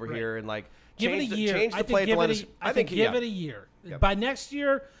to be over here, and like Give it a year. change the I play. think give it a year. Yep. By next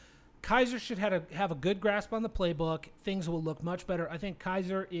year, Kaiser should have a good grasp on the playbook. Things will look much better. I think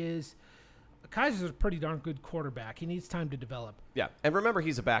Kaiser is Kaiser's a pretty darn good quarterback. He needs time to develop. Yeah, and remember,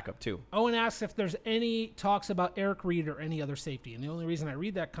 he's a backup, too. Owen asks if there's any talks about Eric Reed or any other safety. And the only reason I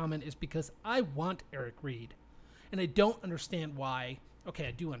read that comment is because I want Eric Reed. And I don't understand why. Okay,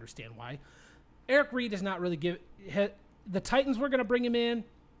 I do understand why. Eric Reed is not really the Titans were going to bring him in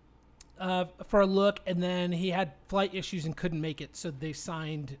for a look, and then he had flight issues and couldn't make it, so they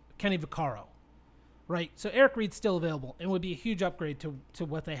signed Kenny Vaccaro. Right? So Eric Reed's still available and would be a huge upgrade to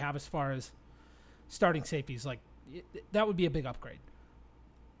what they have as far as starting safeties. Like, that would be a big upgrade.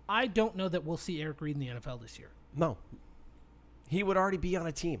 I don't know that we'll see Eric Reed in the NFL this year. No. He would already be on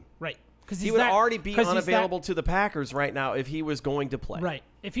a team. Right. He would already be unavailable to the Packers right now if he was going to play. Right.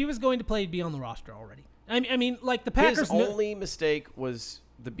 If he was going to play, he'd be on the roster already. I mean, like the Packers. His only mistake was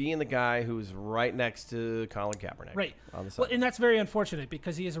being the guy who was right next to Colin Kaepernick. Right. On the side. Well, and that's very unfortunate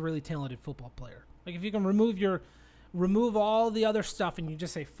because he is a really talented football player. Like, if you can remove all the other stuff and you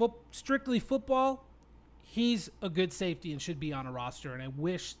just say strictly football, he's a good safety and should be on a roster. And I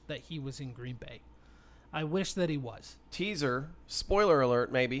wish that he was in Green Bay. I wish that he was. Teaser, spoiler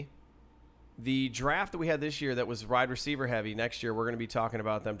alert, maybe. The draft that we had this year that was wide receiver heavy, next year we're going to be talking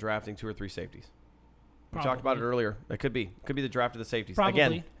about them drafting 2 or 3 safeties. We talked about it earlier. It could be the draft of the safeties. Probably.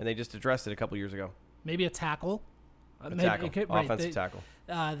 Again, and they just addressed it a couple years ago. Maybe a tackle. Offensive tackle.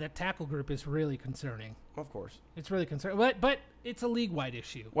 That tackle group is really concerning. Of course. It's really concerning. But it's a league-wide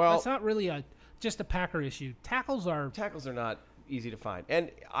issue. Well, it's not really just a Packer issue. Tackles are not easy to find. And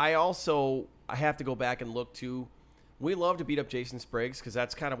I have to go back and look, too. We love to beat up Jason Spriggs because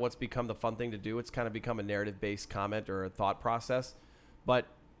that's kind of what's become the fun thing to do. It's kind of become a narrative-based comment or a thought process. But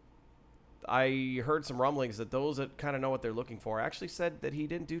I heard some rumblings that those that kind of know what they're looking for actually said that he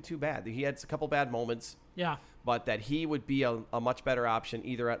didn't do too bad. He had a couple bad moments. Yeah. But that he would be a much better option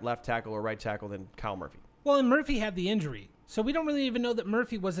either at left tackle or right tackle than Kyle Murphy. Well, and Murphy had the injury. So we don't really even know that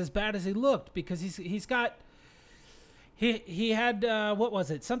Murphy was as bad as he looked because he had what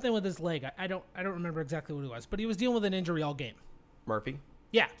was it? Something with his leg. I don't remember exactly what it was, but he was dealing with an injury all game. Murphy?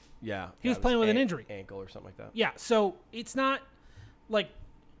 Yeah. Yeah. He was playing with an injury. Ankle or something like that. Yeah, so it's not like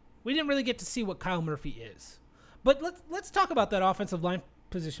we didn't really get to see what Kyle Murphy is. But let's talk about that offensive line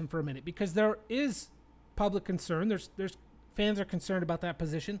position for a minute because there is public concern. There's fans are concerned about that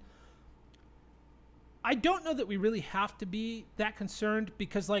position. I don't know that we really have to be that concerned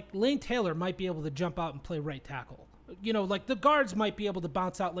because like Lane Taylor might be able to jump out and play right tackle. You know, like the guards might be able to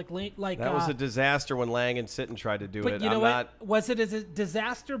bounce out like Lane. Like that was a disaster when Lang and Sitton tried to do it. But you know what? Was it a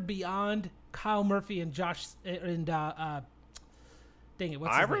disaster beyond Kyle Murphy and Josh and dang it?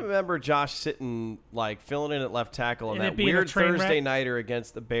 What's his name? remember Josh Sitton like filling in at left tackle And on it that being a weird train Thursday wreck? nighter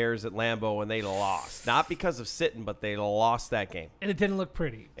against the Bears at Lambeau, and they lost. Not because of Sitton, but they lost that game. And it didn't look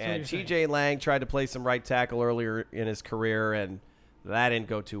pretty. And TJ Lang tried to play some right tackle earlier in his career, and that didn't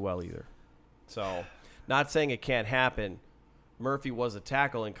go too well either. So, not saying it can't happen. Murphy was a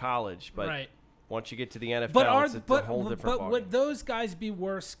tackle in college, but right. once you get to the NFL, it's a whole different ballgame. Would those guys be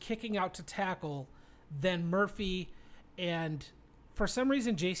worse kicking out to tackle than Murphy and for some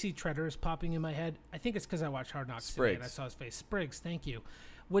reason J.C. Treader is popping in my head. I think it's because I watched Hard Knocks today and I saw his face. Spriggs, thank you.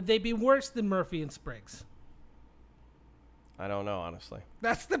 Would they be worse than Murphy and Spriggs? I don't know, honestly.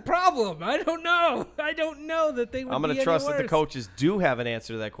 That's the problem. I don't know. I don't know that they would I'm going to trust worse. that the coaches do have an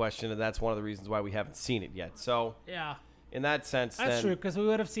answer to that question, and that's one of the reasons why we haven't seen it yet. So, yeah. In that sense, that's true because we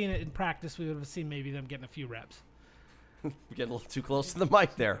would have seen it in practice. We would have seen maybe them getting a few reps. We get a little too close to the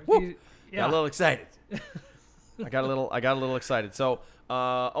mic there. Woo! Yeah. Got a little excited. I got a little excited. So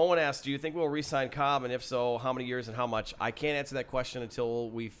Owen asked, "Do you think we'll re-sign Cobb, and if so, how many years and how much?" I can't answer that question until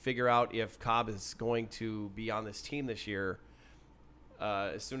we figure out if Cobb is going to be on this team this year.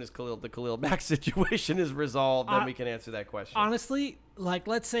 As soon as the Khalil Mack situation is resolved, then we can answer that question. Honestly, like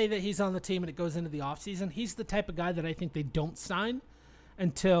let's say that he's on the team and it goes into the offseason. He's the type of guy that I think they don't sign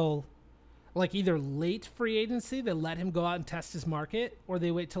until like either late free agency, they let him go out and test his market, or they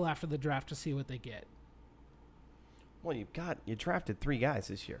wait till after the draft to see what they get. Well, you drafted 3 guys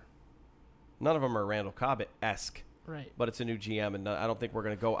this year. None of them are Randall Cobb-esque. Right. But it's a new GM, and I don't think we're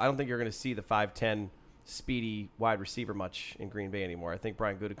going to go. I don't think you're going to see the 5'10" speedy wide receiver much in Green Bay anymore. I think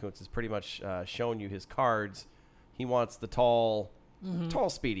Brian Gutekunst has pretty much shown you his cards. He wants the tall,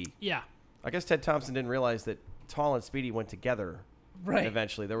 speedy. Yeah. I guess Ted Thompson didn't realize that tall and speedy went together. Right.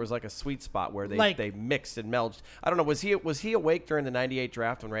 Eventually, there was like a sweet spot where they mixed and melded. I don't know. Was he awake during the '98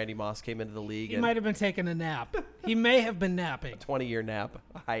 draft when Randy Moss came into the league? He might have been taking a nap. He may have been napping. A 20-year nap,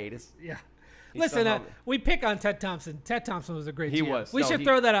 a hiatus. Yeah. Listen, we pick on Ted Thompson. Ted Thompson was a great GM. He was. We should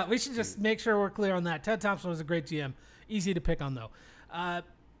throw that out. We should just make sure we're clear on that. Ted Thompson was a great GM. Easy to pick on, though.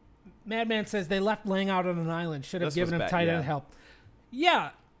 Madman says they left Lang out on an island. Should have given him tight end help.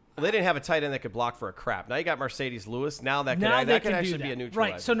 Yeah. Well, they didn't have a tight end that could block for a crap. Now you got Mercedes Lewis. Now that could, now they that can could do actually that. be a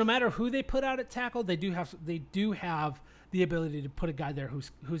neutralizer. Right. So no matter who they put out at tackle, they do have the ability to put a guy there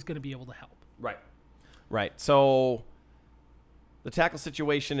who's going to be able to help. Right. Right. So the tackle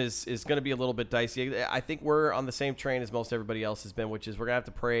situation is going to be a little bit dicey. I think we're on the same train as most everybody else has been, which is we're going to have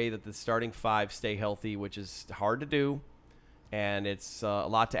to pray that the starting 5 stay healthy, which is hard to do. And it's a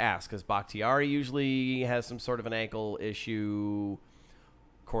lot to ask because Bakhtiari usually has some sort of an ankle issue.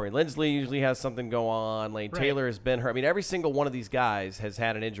 Corey Lindsley usually has something go on. Lane Taylor has been hurt. I mean, every single one of these guys has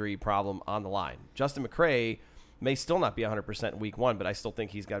had an injury problem on the line. Justin McCray may still not be 100% in week 1, but I still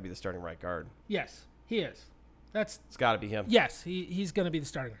think he's got to be the starting right guard. Yes, he is. It's got to be him. Yes, he's going to be the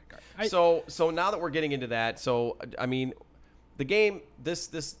starting right guard. So now that we're getting into that, so I mean, the game this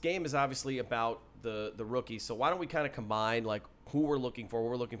game is obviously about the rookies. So why don't we kind of combine like who we're looking for, what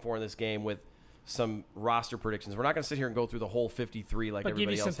we're looking for in this game with some roster predictions. We're not going to sit here and go through the whole 53 like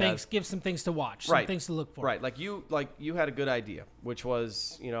everybody else has. Give some things to watch, some things to look for. Right, like you had a good idea, which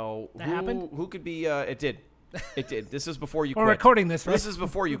was who could be. It did. It did. This is before you quit. We're recording this, right? This is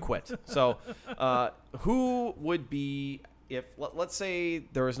before you quit. So, who would be if let's say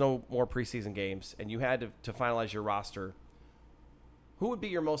there was no more preseason games and you had to finalize your roster? Who would be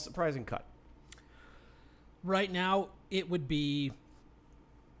your most surprising cut? Right now, it would be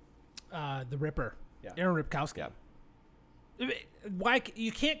the Ripper, Aaron Ripkowski. Yeah. Why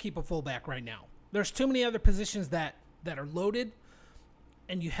you can't keep a fullback right now? There's too many other positions that are loaded,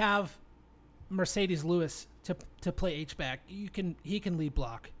 and you have Mercedes Lewis to play H-back. He can lead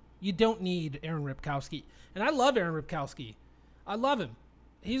block. You don't need Aaron Ripkowski, and I love Aaron Ripkowski. I love him.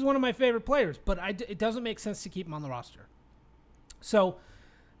 He's one of my favorite players, but it doesn't make sense to keep him on the roster. So,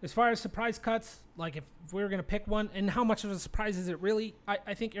 as far as surprise cuts, like if we were going to pick one, and how much of a surprise is it really?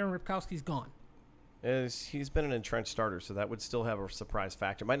 I think Aaron Ripkowski's gone. He's been an entrenched starter, so that would still have a surprise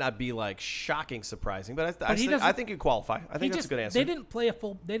factor. It might not be like shocking surprising, but I think you qualify. I think that's a good answer. They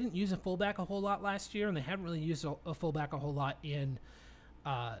didn't use a fullback a whole lot last year, and they haven't really used a fullback a whole lot in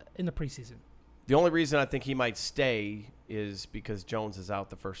the preseason. The only reason I think he might stay is because Jones is out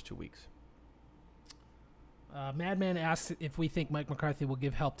the first 2 weeks. Madman asks if we think Mike McCarthy will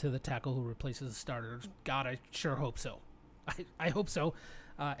give help to the tackle who replaces the starter. God, I sure hope so. I hope so.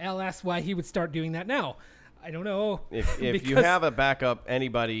 Al asks why he would start doing that now. I don't know. If you have a backup,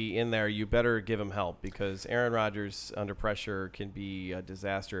 anybody in there, you better give him help because Aaron Rodgers under pressure can be a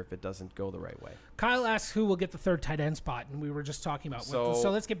disaster if it doesn't go the right way. Kyle asks who will get the third tight end spot, and we were just talking about.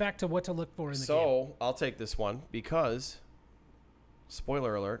 So let's get back to what to look for in the game. So I'll take this one because,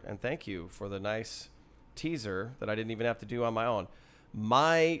 spoiler alert, and thank you for the nice teaser that I didn't even have to do on my own.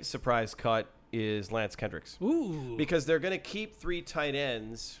 My surprise cut is Lance Kendricks. Ooh. Because they're going to keep 3 tight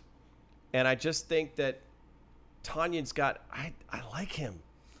ends, and I just think that Tanyan's got – I like him.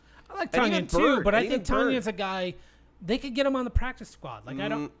 I like Tanyan too, but I think Tanyan's a guy – they could get him on the practice squad. Like, I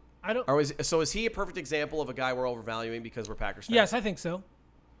don't – So is he a perfect example of a guy we're overvaluing because we're Packers fans? Yes, I think so.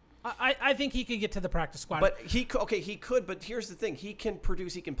 I think he could get to the practice squad. But he could, but here's the thing. He can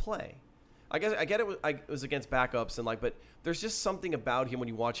produce, he can play. I get it was against backups but there's just something about him when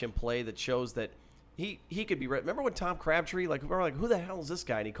you watch him play that shows that he could be. Remember when Tom Crabtree, we were like, who the hell is this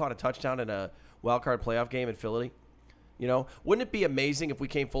guy? And he caught a touchdown in a wild card playoff game in Philly. Wouldn't it be amazing if we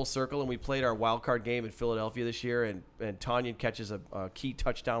came full circle and we played our wild card game in Philadelphia this year and Tanyan catches a key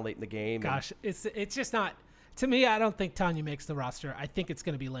touchdown late in the game? Gosh, it's just not. To me, I don't think Tanyan makes the roster. I think it's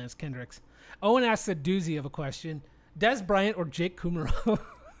going to be Lance Kendricks. Owen asks a doozy of a question: Dez Bryant or Jake Kumerow?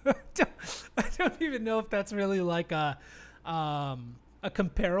 I don't even know if that's really like a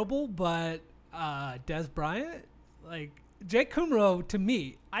comparable, but Dez Bryant, like Jake Kumerow, to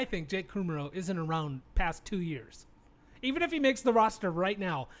me, I think Jake Kumerow isn't around past 2 years. Even if he makes the roster right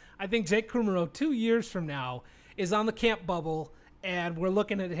now, I think Jake Kumerow 2 years from now is on the camp bubble, and we're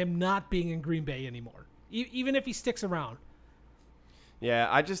looking at him not being in Green Bay anymore, even if he sticks around.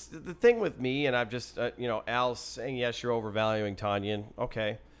 Yeah, the thing with me, and I've just, Al's saying, yes, you're overvaluing Tanyan.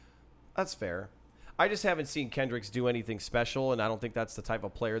 Okay. That's fair. I just haven't seen Kendricks do anything special, and I don't think that's the type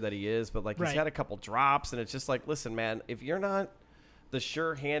of player that he is. But, he's had a couple drops, and it's just like, listen, man, if you're not the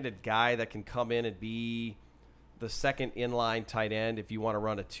sure-handed guy that can come in and be the second inline tight end, if you want to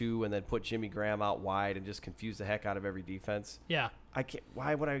run a 2 and then put Jimmy Graham out wide and just confuse the heck out of every defense. Yeah. I can't.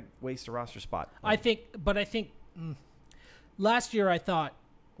 Why would I waste a roster spot? I think last year I thought,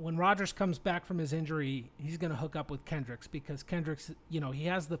 when Rodgers comes back from his injury, he's going to hook up with Kendricks because Kendricks, he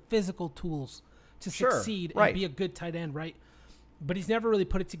has the physical tools to succeed and be a good tight end, right? But he's never really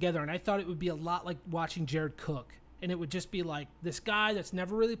put it together, and I thought it would be a lot like watching Jared Cook and it would just be like this guy that's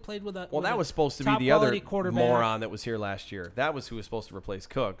never really played with a. Well, that was supposed to be the other moron that was here last year. That was who was supposed to replace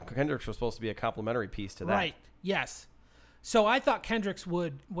Cook. Kendricks was supposed to be a complementary piece to that. Right. Yes. So I thought Kendricks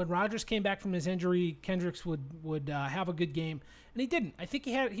would, when Rodgers came back from his injury, Kendricks would have a good game, and he didn't. I think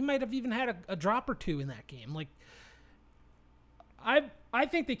he might have even had a drop or two in that game. Like, I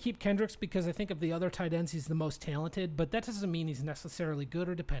think they keep Kendricks because I think of the other tight ends, he's the most talented, but that doesn't mean he's necessarily good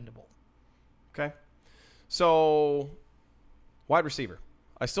or dependable. Okay. So, wide receiver.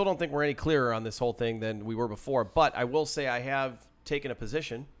 I still don't think we're any clearer on this whole thing than we were before, but I will say I have taken a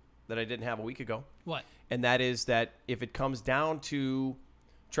position that I didn't have a week ago. What? And that is that if it comes down to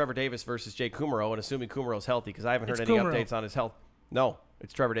Trevor Davis versus Jay Kumerow, and assuming Kumerow's healthy, because I haven't heard any updates on his health. No,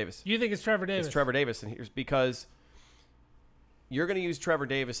 it's Trevor Davis. You think it's Trevor Davis? It's Trevor Davis, and here's because you're going to use Trevor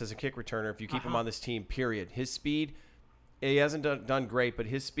Davis as a kick returner if you keep him on this team, period. His speed, he hasn't done great, but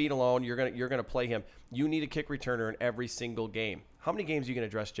his speed alone, you're gonna play him. You need a kick returner in every single game. How many games are you going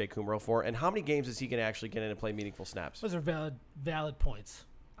to dress Jay Kumerow for, and how many games is he going to actually get in and play meaningful snaps? Those are valid points.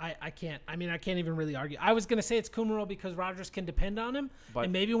 I can't even really argue. I was going to say it's Kumerow because Rodgers can depend on him. But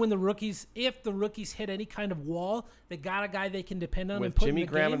and maybe when if the rookies hit any kind of wall, they got a guy they can depend on. With and put Jimmy in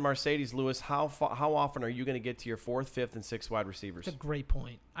the Graham game. and Mercedes Lewis, how often are you going to get to your 4th, 5th, and 6th wide receivers? That's a great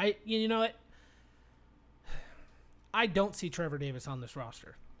point. You know what? I don't see Trevor Davis on this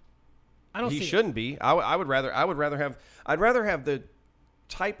roster. I don't. He shouldn't be. I'd rather have the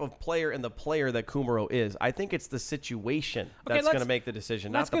type of player and the player that Kumerow is. I think it's the situation that's going to make the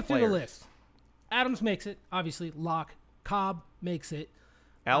decision, not the player. Let's go through the list. Adams makes it, obviously. Locke. Cobb makes it.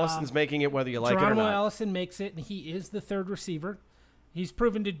 Allison's making it whether you like it or Geronimo not. Allison makes it, and he is the third receiver. He's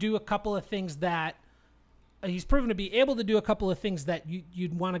proven to do a couple of things that he's proven to be able to do a couple of things that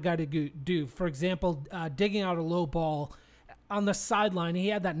you'd want a guy to do. For example, digging out a low ball on the sideline. He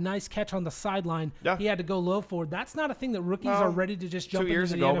had that nice catch on the sideline. Yeah. He had to go low forward. That's not a thing that rookies are ready to just jump into 2 years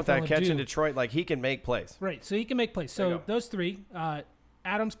the ago NFL with that and catch do. in Detroit, like he can make plays. Right, so he can make plays. So those three,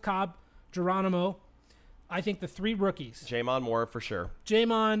 Adams, Cobb, Geronimo, I think the three rookies. Jamon Moore for sure.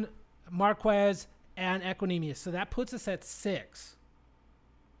 Jamon, Marquez, and Equinemius. So that puts us at 6.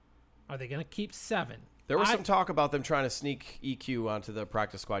 Are they going to keep 7? There was some talk about them trying to sneak EQ onto the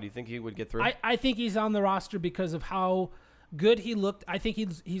practice squad. Do you think he would get through? I think he's on the roster because of how good he looked. I think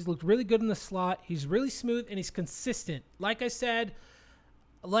he's looked really good in the slot. He's really smooth and he's consistent. Like I said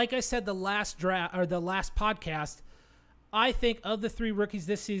the last draft or the last podcast, I think of the 3 rookies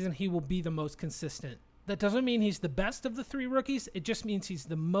this season, he will be the most consistent. That doesn't mean he's the best of the 3 rookies. It just means he's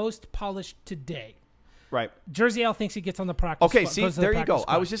the most polished today. Right. Jersey Al thinks he gets on the practice squad. Okay, see, there you go.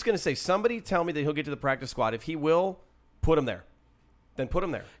 Squad. I was just going to say, somebody tell me that he'll get to the practice squad. If he will, put him there. Then put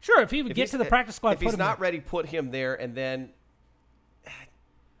him there. Sure, if he would get to the practice squad, if he's not ready, put him there, and then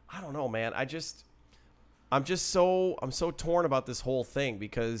I don't know, man. I'm so torn about this whole thing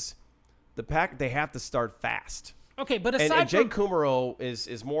because they have to start fast. Okay, but aside and Jay from Kumerow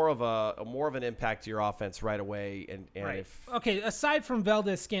is more of an impact to your offense right away. And right. Aside from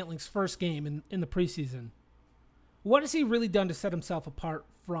Valdez-Scantling's first game in the preseason, what has he really done to set himself apart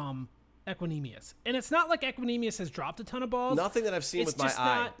from Equinemius? And it's not like Equinemius has dropped a ton of balls. Nothing that I've seen with my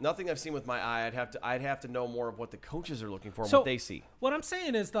eye. Nothing I've seen with my eye. I'd have to know more of what the coaches are looking for and what they see. What I'm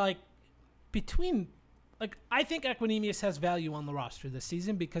saying is I think Equinemius has value on the roster this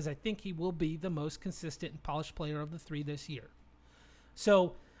season because I think he will be the most consistent and polished player of the 3 this year.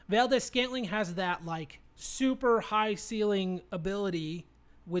 So Valdez-Scantling has that super high ceiling ability,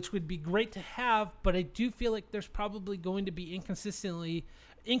 which would be great to have, but I do feel like there's probably going to be inconsistency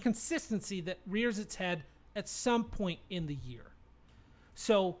that rears its head at some point in the year.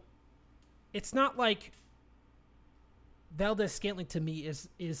 So it's not like Valdez-Scantling to me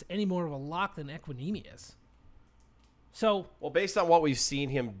is any more of a lock than Equinemius. So, well, based on what we've seen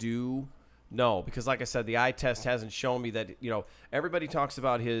him do, no, because like I said, the eye test hasn't shown me that, everybody talks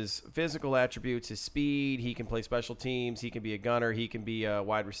about his physical attributes, his speed, he can play special teams, he can be a gunner, he can be a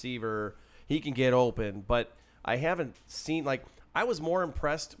wide receiver, he can get open, but I haven't seen, I was more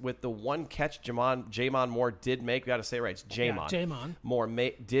impressed with the one catch Jamon Moore did make. We got to say it right, it's Jamon. Yeah, Jamon. Moore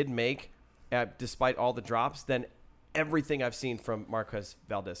did make, despite all the drops, than everything I've seen from Marquez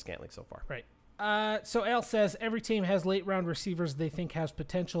Valdez-Scantling so far. Right. So Al says every team has late round receivers they think has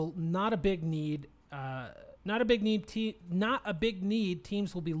potential. Not a big need. Not a big need.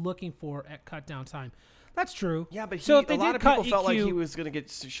 Teams will be looking for at cut down time. That's true. Yeah, but so a lot of people felt like he was going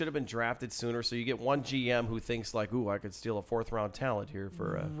to should have been drafted sooner. So you get one GM who thinks I could steal a 4th round talent here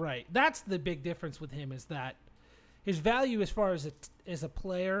for. Right. That's the big difference with him is that his value as far as a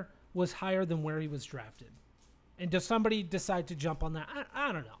player was higher than where he was drafted. And does somebody decide to jump on that?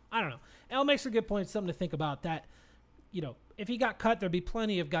 I don't know. Al makes a good point, something to think about, that if he got cut, there'd be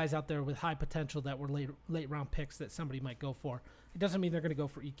plenty of guys out there with high potential that were late round picks that somebody might go for. It doesn't mean they're going to go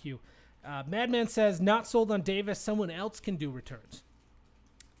for EQ. Madman says, not sold on Davis. Someone else can do returns.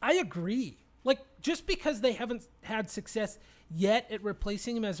 I agree. Like, just because they haven't had success yet at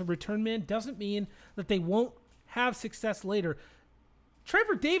replacing him as a return man doesn't mean that they won't have success later.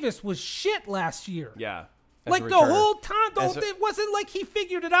 Trevor Davis was shit last year. Yeah. Like the whole time, it wasn't like he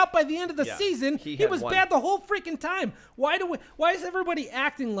figured it out by the end of the season. He was bad the whole freaking time. Why is everybody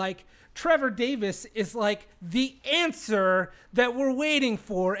acting like Trevor Davis is like the answer that we're waiting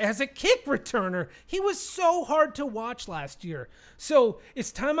for as a kick returner? He was so hard to watch last year. So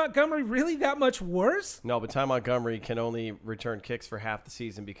is Ty Montgomery really that much worse? No, but Ty Montgomery can only return kicks for half the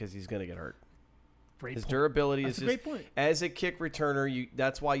season because he's going to get hurt. His durability is just, great point. As a kick returner,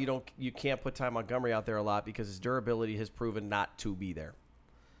 that's why you can't put Ty Montgomery out there a lot, because his durability has proven not to be there.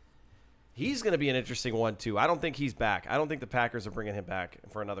 He's going to be an interesting one too. I don't think he's back. I don't think the Packers are bringing him back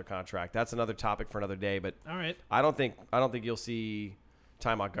for another contract. That's another topic for another day. But all right, I don't think you'll see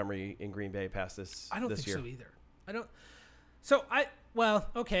Ty Montgomery in Green Bay past this. I don't this think year. so either. I don't. So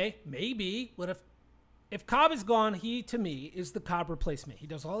okay, maybe. What if Cobb is gone? He, to me, is the Cobb replacement. He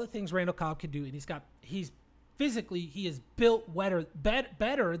does all the things Randall Cobb can do, and he's physically, he is built better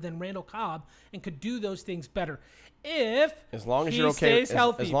than Randall Cobb and could do those things better. As long as you're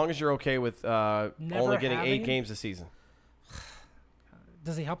okay with only getting 8 games a season.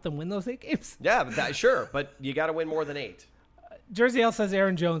 Does he help them win those 8 games? Yeah, sure, but you got to win more than 8. Jersey L says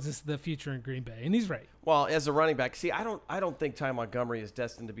Aaron Jones is the future in Green Bay, and he's right. Well, as a running back, see, I don't think Ty Montgomery is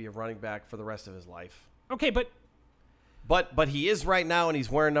destined to be a running back for the rest of his life. Okay, but he is right now, and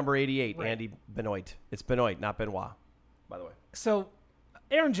he's wearing number 88, right. Andy Benoit. It's Benoit, not Benoit, by the way. So,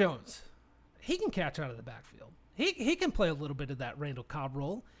 Aaron Jones, he can catch out of the backfield. He can play a little bit of that Randall Cobb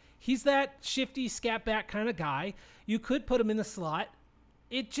role. He's that shifty, scat back kind of guy. You could put him in the slot.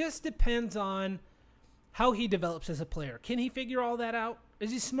 It just depends on how he develops as a player. Can he figure all that out? Is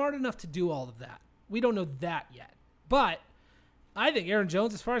he smart enough to do all of that? We don't know that yet. But I think Aaron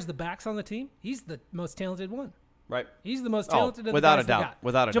Jones, as far as the backs on the team, he's the most talented one. Right. He's the most talented of the without guys a doubt. they got.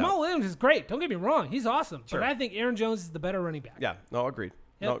 Without a doubt. Jamal Williams is great. Don't get me wrong. He's awesome. Sure. But I think Aaron Jones is the better running back. Yeah. No, agreed.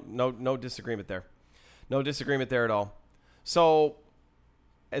 Yep. No disagreement there. No disagreement there at all. So,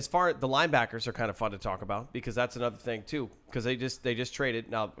 as far as the linebackers are kind of fun to talk about, because that's another thing too, because they just traded.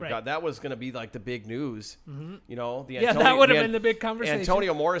 Now, right. God, that was going to be like the big news. Mm-hmm. You know, that would have been the big conversation.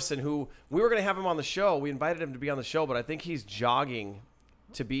 Antonio Morrison, who we were going to have him on the show. We invited him to be on the show, but I think he's jogging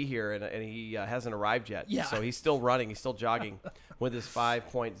to be here, and he hasn't arrived yet. Yeah. So he's still running. He's still jogging with his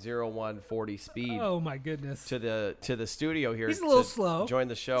 5.0140 speed. Oh my goodness! To the studio here. He's a little slow. Join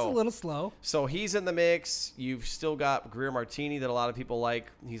the show. He's a little slow. So he's in the mix. You've still got Greer Martini that a lot of people like.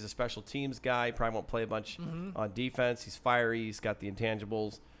 He's a special teams guy. Probably won't play a bunch on defense. He's fiery. He's got the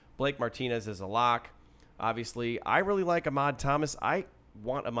intangibles. Blake Martinez is a lock. Obviously, I really like Ahmad Thomas. I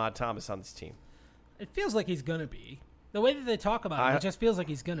want Ahmad Thomas on this team. It feels like he's gonna be. The way that they talk about him, it just feels like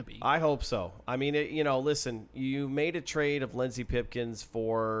he's going to be. I hope so. I mean, listen, you made a trade of Lindsey Pipkins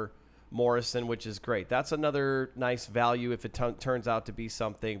for Morrison, which is great. That's another nice value if it turns out to be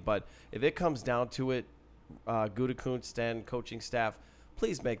something. But if it comes down to it, Gutekunst and coaching staff,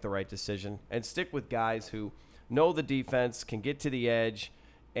 please make the right decision and stick with guys who know the defense, can get to the edge.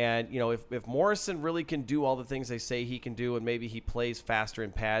 And, if Morrison really can do all the things they say he can do, and maybe he plays faster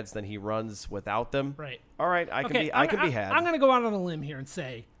in pads than he runs without them. Right. All right. I can be had. I'm going to go out on a limb here and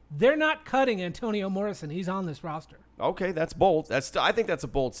say they're not cutting Antonio Morrison. He's on this roster. Okay. That's bold. I think that's a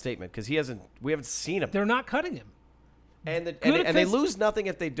bold statement because we haven't seen him. They're not cutting him. And they lose nothing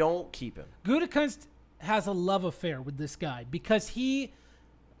if they don't keep him. Gutekunst has a love affair with this guy because he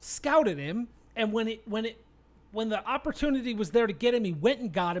scouted him, and when the opportunity was there to get him, he went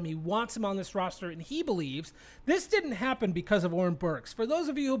and got him. He wants him on this roster, and he believes this didn't happen because of Oren Burks. For those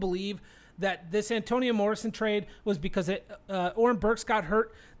of you who believe that this Antonio Morrison trade was because Oren Burks got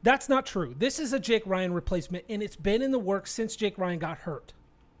hurt, that's not true. This is a Jake Ryan replacement, and it's been in the works since Jake Ryan got hurt.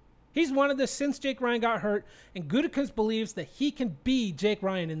 He's wanted this since Jake Ryan got hurt, and Gutekunst believes that he can be Jake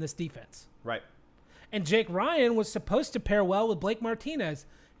Ryan in this defense. Right. And Jake Ryan was supposed to pair well with Blake Martinez.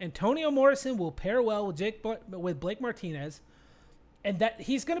 Antonio Morrison will pair well with Blake Martinez, and that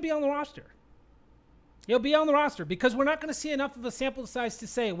he's going to be on the roster. He'll be on the roster because we're not going to see enough of a sample size to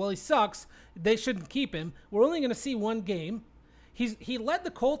say, well, he sucks. They shouldn't keep him. We're only going to see one game. He led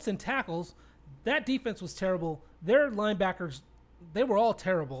the Colts in tackles. That defense was terrible. Their linebackers, they were all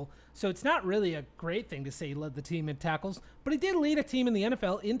terrible. So it's not really a great thing to say he led the team in tackles, but he did lead a team in the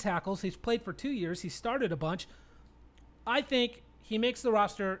NFL in tackles. He's played for 2 years. He started a bunch. I think he makes the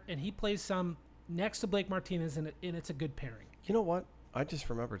roster and he plays some next to Blake Martinez, and it's a good pairing. You know what? I just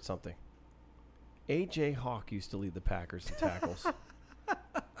remembered something. A.J. Hawk used to lead the Packers in tackles.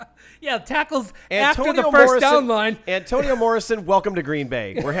 Yeah, tackles after the first down line. Antonio Morrison, welcome to Green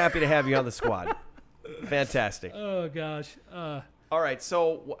Bay. We're happy to have you on the squad. Fantastic. Oh, gosh. All right,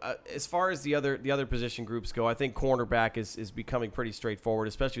 so as far as the other position groups go, I think cornerback is becoming pretty straightforward,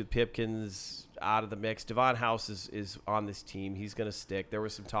 especially with Pipkins out of the mix. Devon House is on this team. He's going to stick. There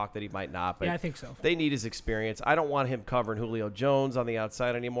was some talk that he might not, but yeah, I think so. They need his experience. I don't want him covering Julio Jones on the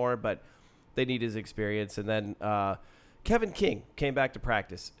outside anymore, but they need his experience. And then Kevin King came back to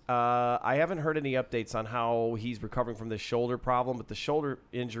practice. I haven't heard any updates on how he's recovering from this shoulder problem, but the shoulder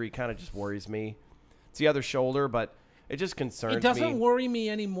injury kind of just worries me. It's the other shoulder, but it just concerns me. It doesn't worry me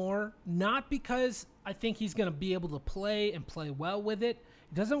anymore, not because I think he's going to be able to play and play well with it.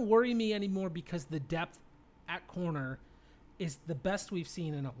 It doesn't worry me anymore because the depth at corner is the best we've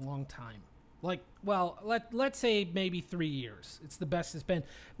seen in a long time. Like, well, let's say maybe 3 years. It's the best it's been.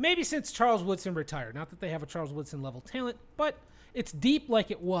 Maybe since Charles Woodson retired. Not that they have a Charles Woodson level talent, but it's deep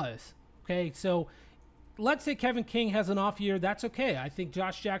like it was. Okay, so let's say Kevin King has an off year. That's okay. I think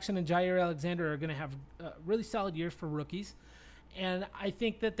Josh Jackson and Jair Alexander are going to have really solid years for rookies. And I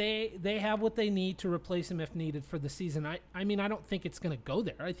think that they have what they need to replace him if needed for the season. I mean, I don't think it's going to go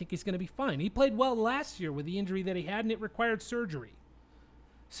there. I think he's going to be fine. He played well last year with the injury that he had, and it required surgery.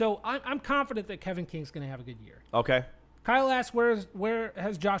 So I'm confident that Kevin King's going to have a good year. Okay. Kyle asked, where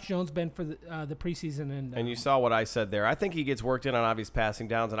has Josh Jones been for the preseason? And you saw what I said there. I think he gets worked in on obvious passing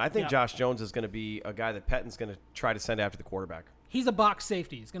downs, and I think Josh Jones is going to be a guy that Pettin's going to try to send after the quarterback. He's a box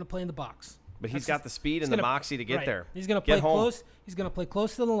safety. He's going to play in the box. But he's got the speed and the moxie to get there. He's going to play close. He's going to play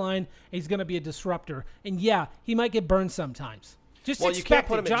close to the line, and he's going to be a disruptor. And, yeah, he might get burned sometimes. Just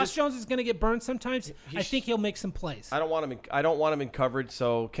expect it. Josh Jones is going to get burned sometimes. I think he'll make some plays. I don't want him in coverage.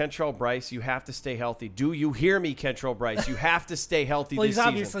 So Kentrell Bryce, you have to stay healthy. Do you hear me, Kentrell Bryce? You have to stay healthy. Well, this he's season.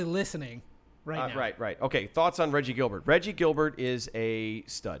 obviously listening right now. Right. Okay. Thoughts on Reggie Gilbert? Reggie Gilbert is a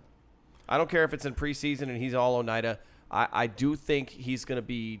stud. I don't care if it's in preseason and he's all Oneida. I do think he's going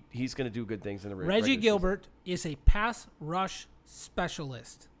to do good things in the Reggie Gilbert is a pass rush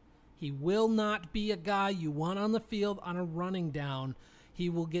specialist. He will not be a guy you want on the field on a running down.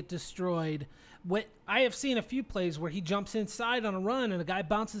 He will get destroyed. I have seen a few plays where he jumps inside on a run and a guy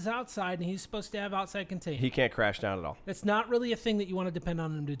bounces outside and he's supposed to have outside containment. He can't crash down at all. That's not really a thing that you want to depend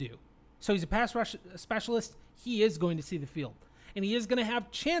on him to do. So he's a pass rush specialist. He is going to see the field. And he is going to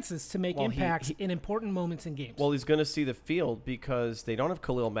have chances to make impacts in important moments in games. Well, he's going to see the field because they don't have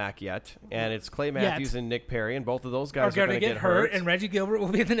Khalil Mack yet, and it's Clay Matthews and Nick Perry, and both of those guys are going to get hurt. And Reggie Gilbert will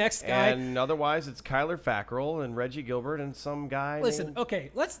be the next guy. And otherwise, it's Kyler Fackrell and Reggie Gilbert and some guy. Listen,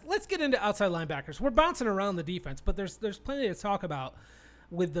 okay, let's get into outside linebackers. We're bouncing around the defense, but there's plenty to talk about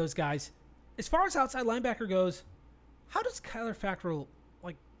with those guys. As far as outside linebacker goes, how does Kyler Fackrell,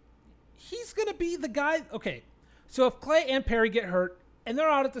 he's going to be the guy? Okay. So if Clay and Perry get hurt and they're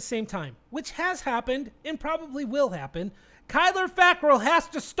out at the same time, which has happened and probably will happen, Kyler Fackrell has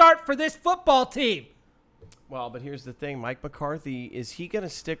to start for this football team. Well, but here's the thing. Mike McCarthy, is he going to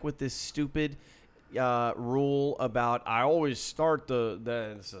stick with this stupid rule about I always start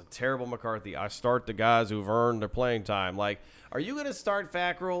it's a terrible McCarthy. I start the guys who've earned their playing time. Are you going to start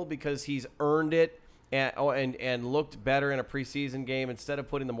Fackrell because he's earned it and looked better in a preseason game instead of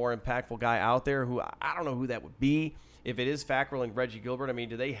putting the more impactful guy out there who I don't know who that would be if it is Fackrell and Reggie Gilbert? I mean,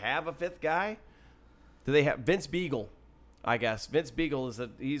 do they have a fifth guy? Do they have Vince Beagle? I guess Vince Beagle is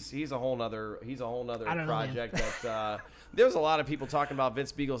he's a whole nother project that there's a lot of people talking about.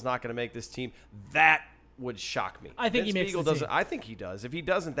 Vince Beagle's not going to make this team. That would shock me. I think Vince he makes Beagle the doesn't. team. I think he does. If he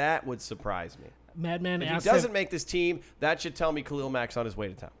doesn't, that would surprise me. Madman if asked he doesn't make this team, that should tell me Khalil Mack's on his way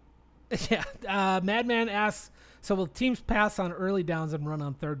to town. Yeah, Madman asks, so will teams pass on early downs and run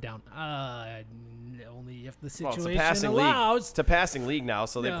on third down? Only if the situation allows. It's a passing league now,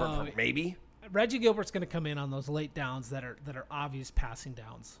 so maybe. Reggie Gilbert's going to come in on those late downs that are obvious passing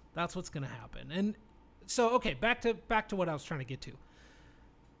downs. That's what's going to happen. And so, okay, back to what I was trying to get to.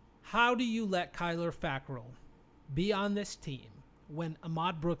 How do you let Kyler Fackrell be on this team when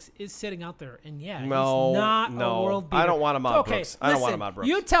Ahmad Brooks is sitting out there? And he's not a world beater. I don't want Ahmad Brooks. I don't want Ahmad Brooks.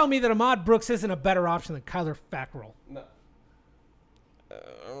 You tell me that Ahmad Brooks isn't a better option than Kyler Fackrell. No.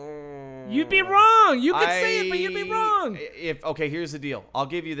 You'd be wrong. You could say it, but you'd be wrong. Here's the deal. I'll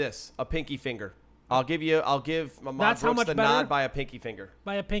give you this: a pinky finger. I'll give Ahmad Brooks the nod by a pinky finger.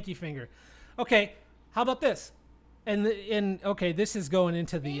 By a pinky finger. Okay. How about this? And this is going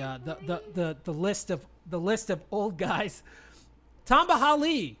into the list of old guys. Tamba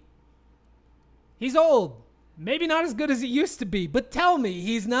Hali. He's old. Maybe not as good as he used to be, but tell me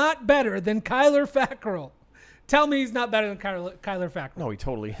he's not better than Kyler Fackrell. Tell me he's not better than Kyler Fackrell. No, he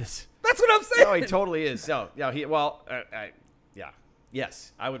totally is. That's what I'm saying. No, he totally is. No, yeah.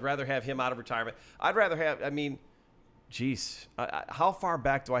 Yes, I would rather have him out of retirement. I'd rather have, geez, how far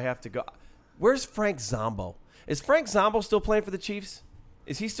back do I have to go? Where's Frank Zombo? Is Frank Zombo still playing for the Chiefs?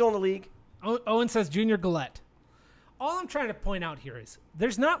 Is he still in the league? Owen says Junior Gillette. All I'm trying to point out here is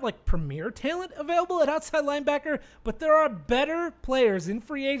there's not like premier talent available at outside linebacker, but there are better players in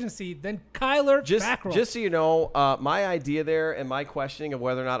free agency than Kyler Fackrell. Just so you know, my idea there and my questioning of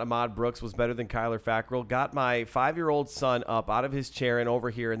whether or not Ahmad Brooks was better than Kyler Fackrell got my 5-year-old son up out of his chair and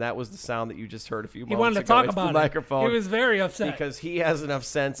over here, and that was the sound that you just heard a few moments ago. He wanted to talk into about the microphone. He was very upset. Because he has enough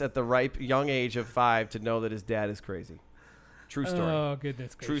sense at the ripe young age of 5 to know that his dad is crazy. True story. Oh,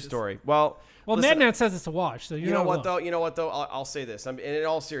 goodness gracious. True story. Well, listen, Madman says it's a wash, so you know what though? I'll say this. And in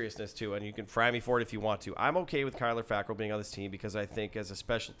all seriousness, too, and you can fry me for it if you want to. I'm okay with Kyler Fackrell being on this team because I think as a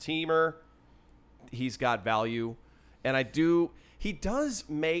special teamer, he's got value. And he does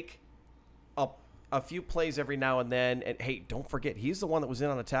make a few plays every now and then. And, hey, don't forget, he's the one that was in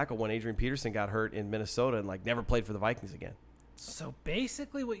on a tackle when Adrian Peterson got hurt in Minnesota and, never played for the Vikings again. So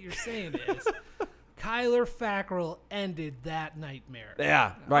basically what you're saying is Kyler Fackrell ended that nightmare.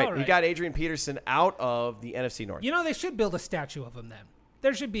 Yeah, right. All right. He got Adrian Peterson out of the NFC North. They should build a statue of him then.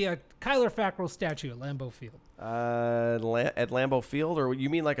 There should be a Kyler Fackrell statue at Lambeau Field. At Lambeau Field? Or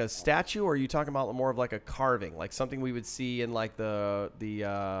you mean like a statue, or are you talking about more of like a carving? Like something we would see in like the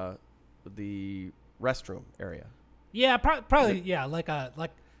restroom area? Yeah, probably, yeah.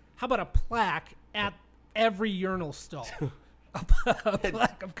 How about a plaque at every urinal stall? A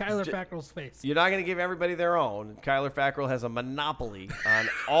plaque of Kyler Fackrell's face. You're not going to give everybody their own. Kyler Fackrell has a monopoly on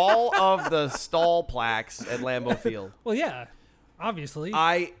all of the stall plaques at Lambeau Field. Well, yeah, obviously.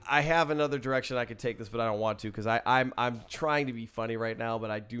 I have another direction I could take this, but I don't want to because I'm trying to be funny right now,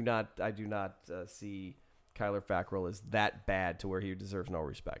 but I do not see Kyler Fackrell as that bad to where he deserves no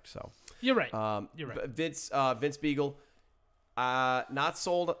respect. So you're right. You're right. Vince Beagle, not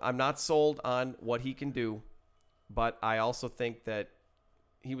sold. I'm not sold on what he can do. But I also think that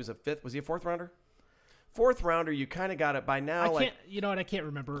he was Was he a fourth rounder? Fourth rounder, you kind of got it by now. I can't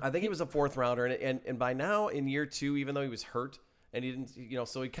remember. I think he was a fourth rounder, and by now in year 2, even though he was hurt and he didn't,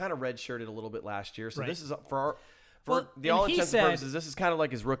 so he kind of redshirted a little bit last year. So this is for all intents and purposes, this is kind of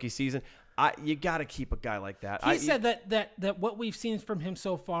like his rookie season. You got to keep a guy like that. He said that what we've seen from him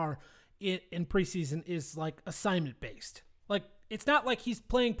so far in preseason is like assignment based. Like, it's not like he's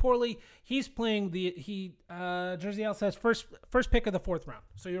playing poorly. He's playing Jersey Al says first pick of the 4th round.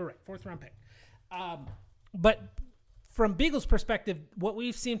 So you're right, 4th round pick. But from Beagle's perspective, what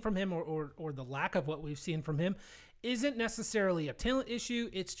we've seen from him or the lack of what we've seen from him isn't necessarily a talent issue.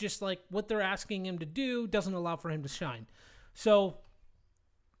 It's just like what they're asking him to do doesn't allow for him to shine. So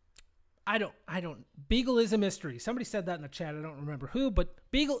I don't. Beagle is a mystery. Somebody said that in the chat. I don't remember who, but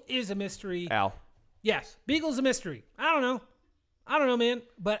Beagle is a mystery. Al. Yes, Beagle's a mystery. I don't know, man.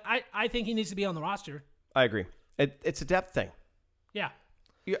 But I think he needs to be on the roster. I agree. It's a depth thing. Yeah.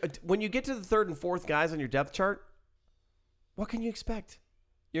 When you get to the 3rd and 4th guys on your depth chart, what can you expect?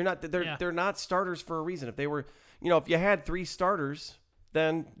 They're not starters for a reason. If they were, if you had 3 starters,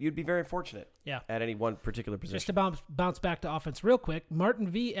 then you'd be very fortunate. Yeah. At any one particular position. Just to bounce back to offense real quick, Martin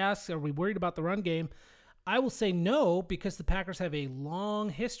V asks, "Are we worried about the run game?" I will say no, because the Packers have a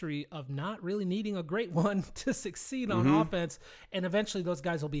long history of not really needing a great one to succeed on offense, and eventually those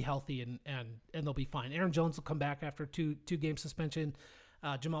guys will be healthy and they'll be fine. Aaron Jones will come back after two game suspension.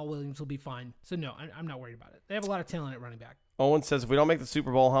 Jamal Williams will be fine. So no, I'm not worried about it. They have a lot of talent at running back. Owen says, if we don't make the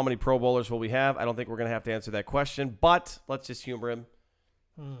Super Bowl, how many Pro Bowlers will we have? I don't think we're going to have to answer that question, but let's just humor him.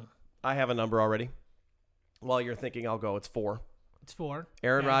 I have a number already. While you're thinking, I'll go. It's 4. It's 4.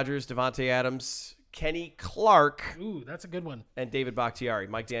 Aaron Rodgers, Devontae Adams, Kenny Clark. Ooh, that's a good one. And David Bakhtiari.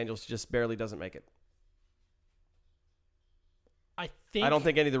 Mike Daniels just barely doesn't make it. I don't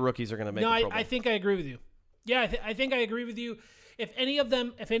think any of the rookies are going to make the Pro Bowl. I think I agree with you. Yeah, I think I agree with you. If any of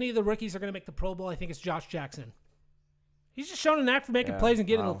the rookies are going to make the Pro Bowl, I think it's Josh Jackson. He's just shown a knack for making plays and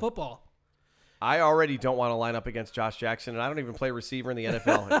getting the football. I already don't want to line up against Josh Jackson, and I don't even play receiver in the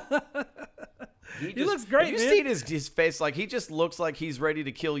NFL. He looks great, man. Have you seen his face? Like, he just looks like he's ready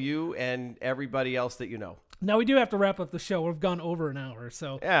to kill you and everybody else that you know. Now, we do have to wrap up the show. We've gone over an hour,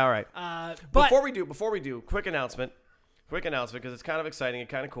 so. Yeah, all right. But Before we do, quick announcement, because it's kind of exciting and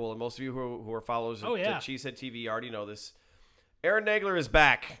kind of cool, and most of you who are followers of Cheesehead TV already know this. Aaron Nagler is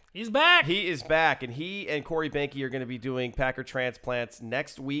back. He's back. He is back, and he and Corey Benke are going to be doing Packer Transplants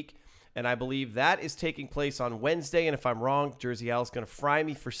next week, and I believe that is taking place on Wednesday, and if I'm wrong, Jersey Al's going to fry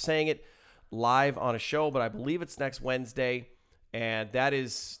me for saying it. live on a show, but I believe it's next Wednesday. And that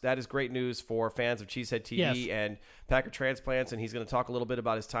is great news for fans of Cheesehead TV and Packer Transplants. And he's going to talk a little bit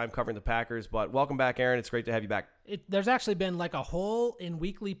about his time covering the Packers. But welcome back, Aaron. It's great to have you back. There's actually been like a hole in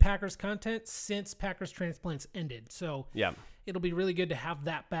weekly Packers content since Packers Transplants ended. So it'll be really good to have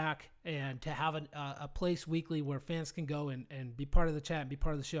that back and to have a place weekly where fans can go and be part of the chat and be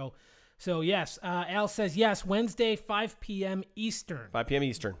part of the show. So, yes, Al says, yes, Wednesday, 5 p.m. Eastern. 5 p.m.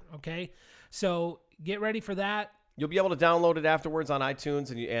 Eastern. Okay. So get ready for that. You'll be able to download it afterwards on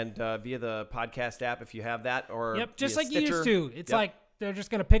iTunes and via the podcast app if you have that. Or just like Stitcher. you used to. It's like they're just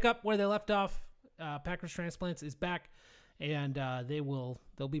going to pick up where they left off. Packers Transplants is back, and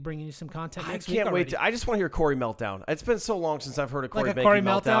they'll be bringing you some content next week. I can't wait. I just want to hear Corey Meltdown. It's been so long since I've heard a Corey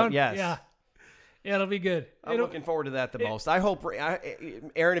Meltdown. Yes. Yeah, it'll be good. I'm looking forward to that the most. I hope,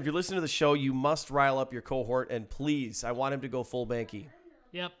 Aaron, if you're listening to the show, you must rile up your cohort, and please, I want him to go full Banky.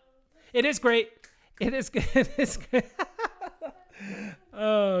 Yep. It is great. It is good. It's good.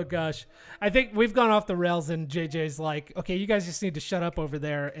 Oh, gosh. I think we've gone off the rails, and JJ's like, okay, you guys just need to shut up over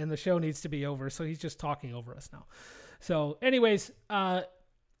there, and the show needs to be over. So he's just talking over us now. So anyways, I'm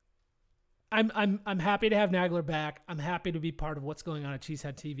happy to have Nagler back. I'm happy to be part of what's going on at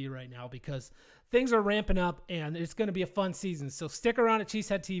Cheesehead TV right now because things are ramping up, and it's going to be a fun season. So stick around at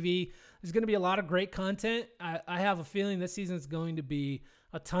Cheesehead TV. There's going to be a lot of great content. I have a feeling this season is going to be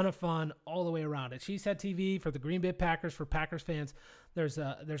a ton of fun all the way around. At Cheesehead TV, for the Green Bay Packers, for Packers fans, there's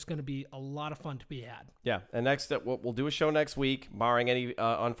going to be a lot of fun to be had. Yeah, and next we'll do a show next week, barring any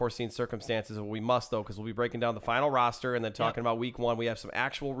unforeseen circumstances. We must, though, because we'll be breaking down the final roster and then talking about week one. We have some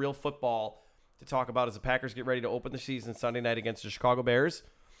actual real football to talk about as the Packers get ready to open the season Sunday night against the Chicago Bears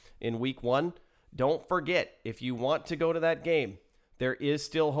in week one. Don't forget, if you want to go to that game, there is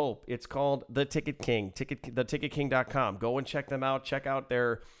still hope. It's called The Ticket King, theticketking.com. Go and check them out. Check out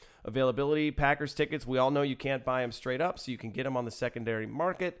their availability. Packers tickets, we all know you can't buy them straight up, so you can get them on the secondary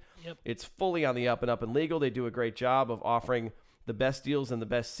market. Yep. It's fully on the up and legal. They do a great job of offering the best deals and the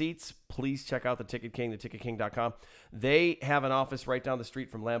best seats. Please check out The Ticket King, theticketking.com. They have an office right down the street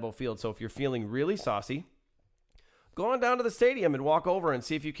from Lambeau Field, so if you're feeling really saucy, go on down to the stadium and walk over and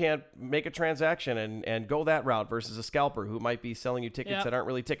see if you can't make a transaction and go that route versus a scalper who might be selling you tickets that aren't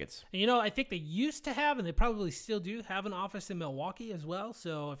really tickets. And, I think they used to have, and they probably still do, have an office in Milwaukee as well.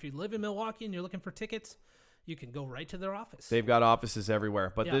 So if you live in Milwaukee and you're looking for tickets, you can go right to their office. They've got offices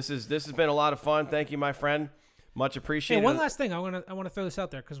everywhere. But this has been a lot of fun. Thank you, my friend. Much appreciated. Hey, one last thing. I want to throw this out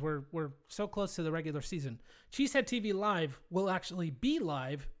there because we're so close to the regular season. Cheesehead TV Live will actually be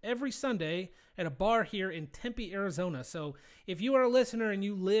live every Sunday at a bar here in Tempe, Arizona. So if you are a listener and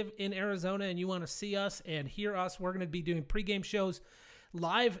you live in Arizona and you want to see us and hear us, we're going to be doing pregame shows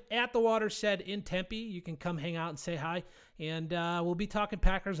live at the Watershed in Tempe. You can come hang out and say hi, and we'll be talking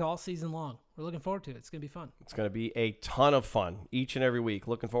Packers all season long. We're looking forward to it. It's going to be fun. It's going to be a ton of fun each and every week.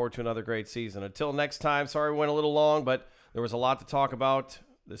 Looking forward to another great season. Until next time, sorry we went a little long, but there was a lot to talk about.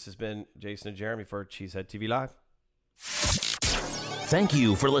 This has been Jason and Jeremy for Cheesehead TV Live. Thank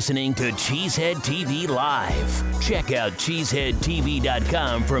you for listening to Cheesehead TV Live. Check out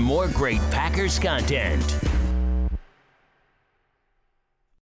cheeseheadtv.com for more great Packers content.